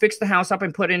 you know, fix the house up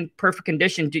and put in perfect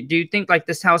condition, do you think like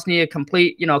this house needed a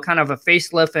complete, you know, kind of a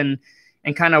facelift and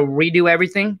kind of redo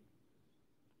everything?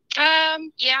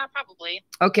 Yeah, probably.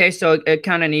 Okay, so it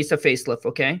kind of needs a facelift,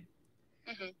 okay?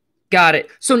 Mm-hmm. Got it.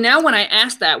 So now when I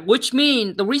ask that, which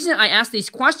means the reason I ask these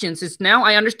questions is now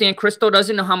I understand Crystal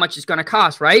doesn't know how much it's going to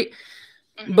cost, right?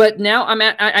 Mm-hmm. But now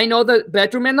I know the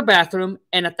bedroom and the bathroom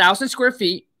and 1,000 square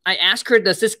feet. I asked her,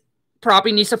 does this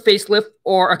property needs a facelift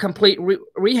or a complete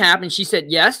rehab? And she said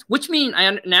yes, which means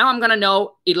now I'm going to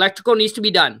know electrical needs to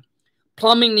be done.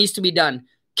 Plumbing needs to be done.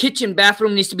 Kitchen,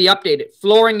 bathroom needs to be updated.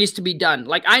 Flooring needs to be done.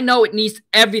 Like I know it needs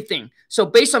everything. So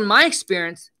based on my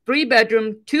experience,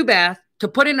 3-bedroom, 2-bath, to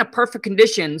put in a perfect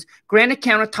conditions, granite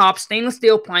countertops, stainless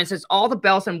steel appliances, all the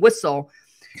bells and whistle,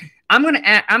 I'm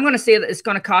gonna say that it's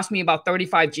gonna cost me about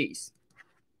 35 G's.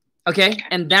 Okay,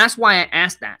 and that's why I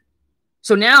asked that.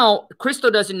 So now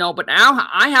Crystal doesn't know, but now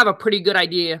I have a pretty good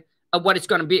idea of what it's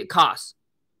gonna be. It costs.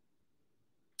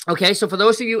 Okay, so for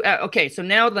those of you, okay, so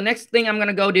now the next thing I'm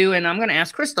gonna go do, and I'm gonna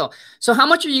ask Crystal. So how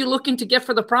much are you looking to get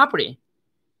for the property?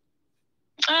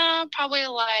 Probably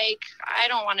like I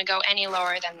don't want to go any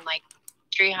lower than like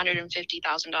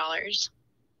 $350,000.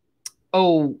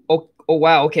 Oh,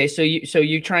 wow. Okay, so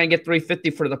you try and get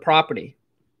 $350 for the property.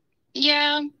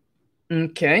 Yeah.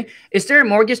 Okay. Is there a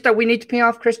mortgage that we need to pay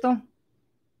off, Crystal?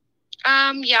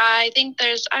 Yeah, I think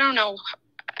there's, I don't know,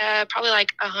 probably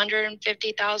like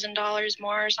 $150,000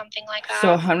 more or something like that.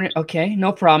 So 100. Okay,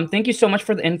 no problem. Thank you so much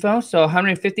for the info. So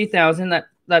 150,000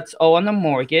 that's all on the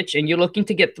mortgage, and you're looking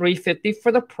to get $350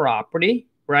 for the property,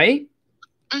 right?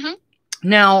 Mm-hmm.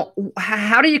 Now,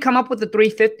 how do you come up with the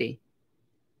 $350?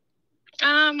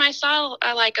 I saw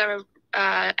like a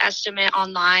estimate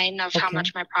online of how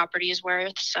much my property is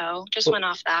worth, so just went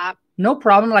off that. No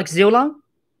problem. Like Zillow?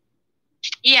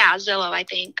 Yeah, Zillow, I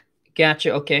think.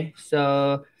 Gotcha. Okay.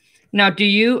 So now do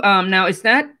you now is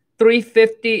that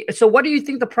 350? So what do you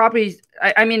think the property,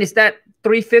 I mean, is that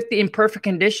 350 in perfect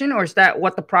condition, or is that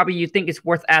what the property you think is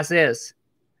worth as is?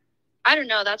 I don't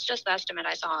know. That's just the estimate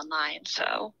I saw online.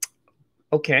 So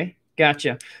okay,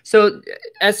 gotcha. So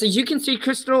as you can see,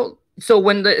 Crystal, so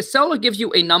when the seller gives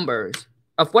you a numbers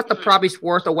of what the property's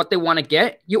worth or what they want to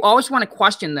get, you always want to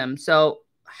question them. So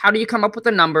how do you come up with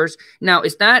the numbers? Now,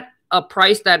 is that a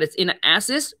price that is in an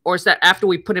as-is, or is that after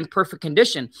we put in perfect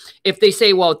condition? If they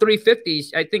say, well,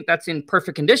 350, I think that's in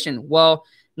perfect condition. Well,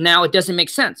 now it doesn't make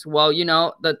sense. Well, you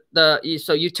know,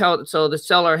 so you tell, so the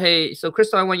seller, hey, so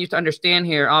Crystal, I want you to understand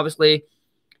here, obviously,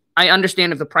 I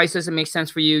understand if the price doesn't make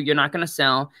sense for you, you're not going to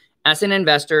sell. As an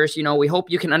investors, you know, we hope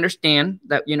you can understand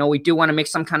that, you know, we do want to make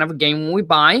some kind of a gain when we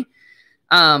buy.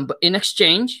 But in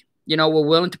exchange, you know, we're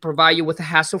willing to provide you with a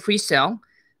hassle-free sale.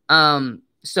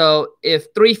 So if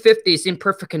 350 is in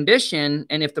perfect condition,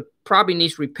 and if the property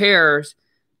needs repairs,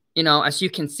 you know, as you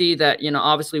can see that, you know,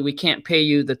 obviously we can't pay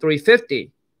you the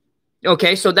 350.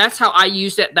 Okay, so that's how I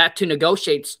use that to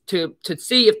negotiate, to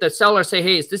see if the seller say,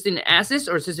 hey, is this in as-is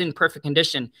or is this in perfect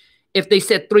condition? If they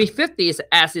said 350 is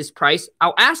as-is price,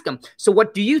 I'll ask them, so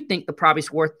what do you think the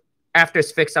property's worth after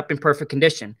it's fixed up in perfect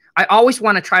condition? I always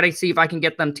want to try to see if I can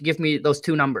get them to give me those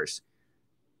two numbers.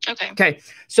 Okay. Okay,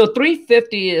 so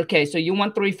 350, okay, so you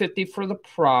want 350 for the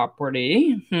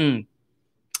property.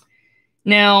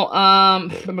 Now,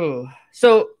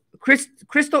 so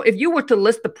Crystal, if you were to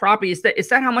list the property, is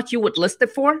that how much you would list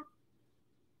it for?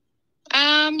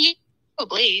 Yeah,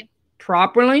 probably.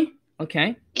 Properly?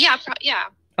 Okay. Yeah, yeah.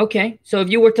 Okay, so if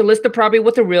you were to list the property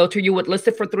with a realtor, you would list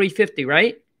it for 350,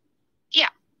 right? Yeah.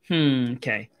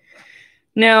 Okay.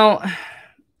 Now,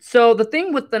 so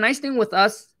the nice thing with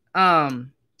us,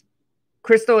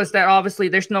 Crystal, is that obviously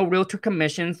there's no realtor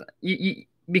commissions.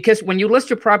 Because when you list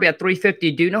your property at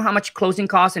 350, do you know how much closing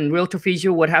costs and realtor fees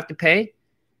you would have to pay?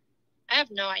 I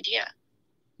have no idea.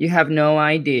 You have no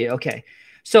idea. Okay.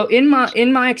 So in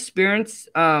my experience,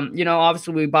 you know,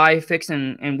 obviously we buy, fix,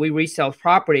 and we resell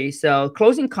property. So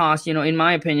closing costs, you know, in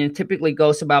my opinion, typically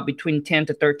goes about between 10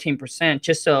 to 13%,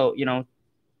 just so you know.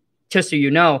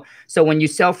 So when you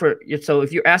sell so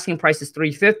if your asking price is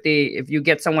 350, if you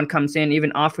get someone comes in,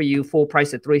 even offer you full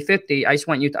price at 350, I just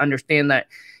want you to understand that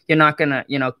you're not gonna,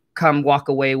 you know, walk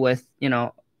away with, you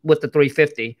know, with the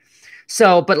 350.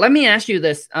 So, but let me ask you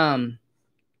this,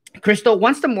 Crystal,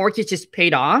 once the mortgage is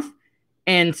paid off,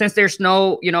 and since there's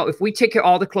no, you know, if we take care of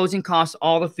all the closing costs,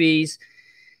 all the fees,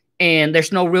 and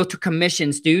there's no realtor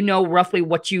commissions, do you know roughly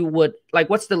what you would, like,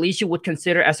 what's the least you would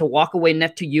consider as a walkaway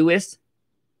net to you is?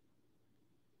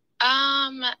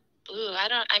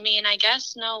 I mean, I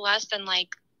guess no less than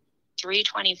like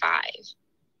 325.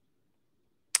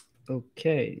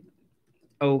 Okay.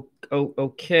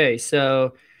 Okay.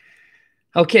 So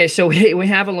we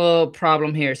have a little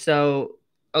problem here. So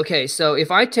okay, so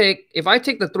if I take the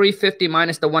 350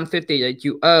 minus the 150 that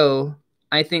you owe,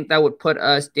 I think that would put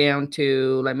us down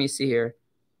to, let me see here,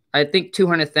 I think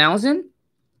 200,000.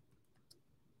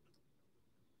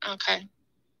 Okay.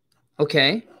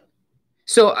 Okay.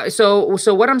 So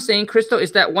what I'm saying, Crystal,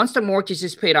 is that once the mortgage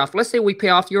is paid off, let's say we pay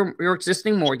off your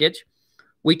existing mortgage,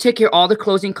 we take care of all the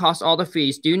closing costs, all the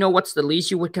fees. Do you know what's the least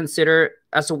you would consider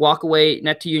as a walkaway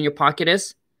net to you in your pocket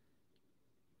is?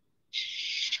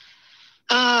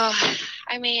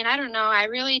 I mean, I don't know. I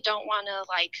really don't want to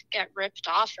like get ripped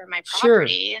off for my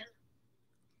property.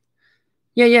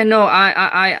 Sure. Yeah. No,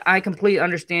 I completely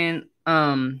understand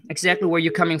exactly where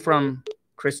you're coming from,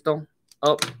 Crystal.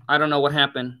 Oh, I don't know what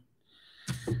happened.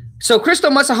 So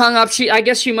Crystal must have hung up. I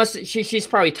guess she's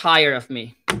probably tired of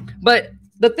me. But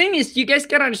the thing is, you guys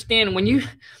gotta understand when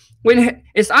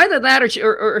it's either that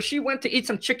or she went to eat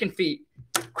some chicken feet.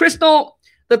 Crystal,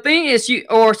 the thing is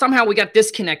or somehow we got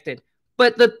disconnected.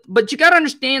 But you gotta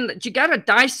understand that you gotta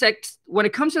dissect when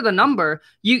it comes to the number.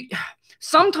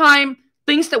 Sometimes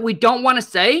things that we don't want to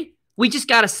say, we just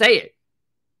gotta say it,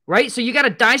 right? So you gotta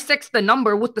dissect the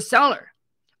number with the seller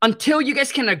until you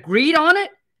guys can agree on it.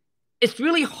 It's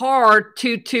really hard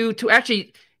to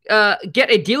actually get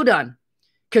a deal done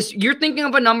because you're thinking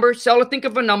of a number, seller think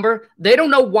of a number. They don't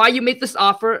know why you make this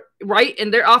offer, right?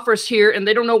 And their offer is here, and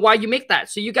they don't know why you make that.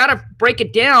 So you got to break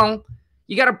it down.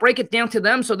 You got to break it down to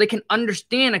them so they can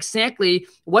understand exactly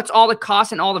what's all the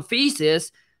costs and all the fees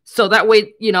is. So that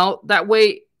way,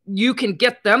 you can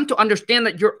get them to understand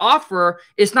that your offer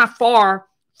is not far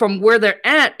from where they're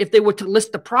at if they were to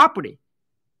list the property.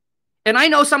 And I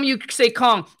know some of you say,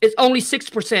 Kong, it's only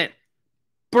 6%.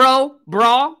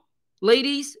 Bro,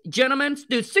 ladies, gentlemen,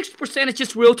 dude, 6% is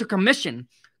just realtor commission.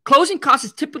 Closing cost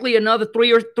is typically another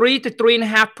 3 to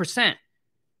 3.5%.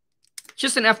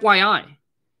 Just an FYI.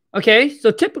 Okay,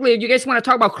 so typically if you guys want to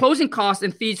talk about closing costs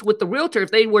and fees with the realtor,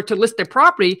 if they were to list their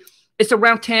property, it's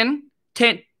around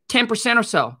 10% or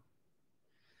so.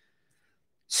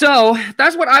 So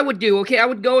that's what I would do. Okay, I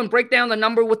would go and break down the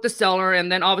number with the seller and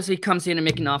then obviously comes in and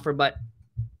make an offer. But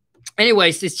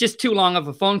anyways, it's just too long of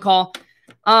a phone call.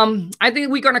 I think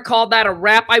we're going to call that a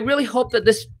wrap. I really hope that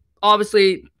this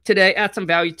obviously today adds some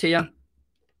value to you.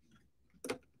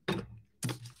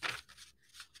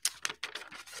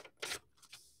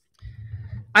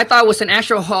 I thought it was an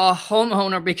actual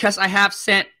homeowner because I have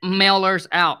sent mailers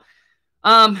out.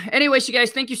 Anyways, you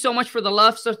guys, thank you so much for the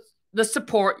love, the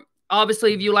support.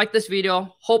 Obviously, if you like this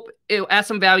video, hope it will add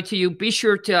some value to you. Be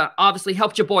sure to obviously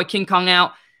help your boy King Kong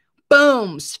out.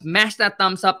 Boom! Smash that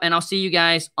thumbs up, and I'll see you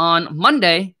guys on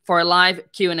Monday for a live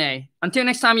Q&A. Until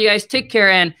next time, you guys, take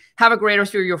care and have a great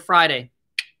rest of your Friday.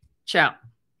 Ciao.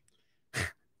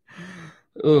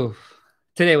 Ooh,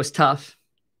 today was tough.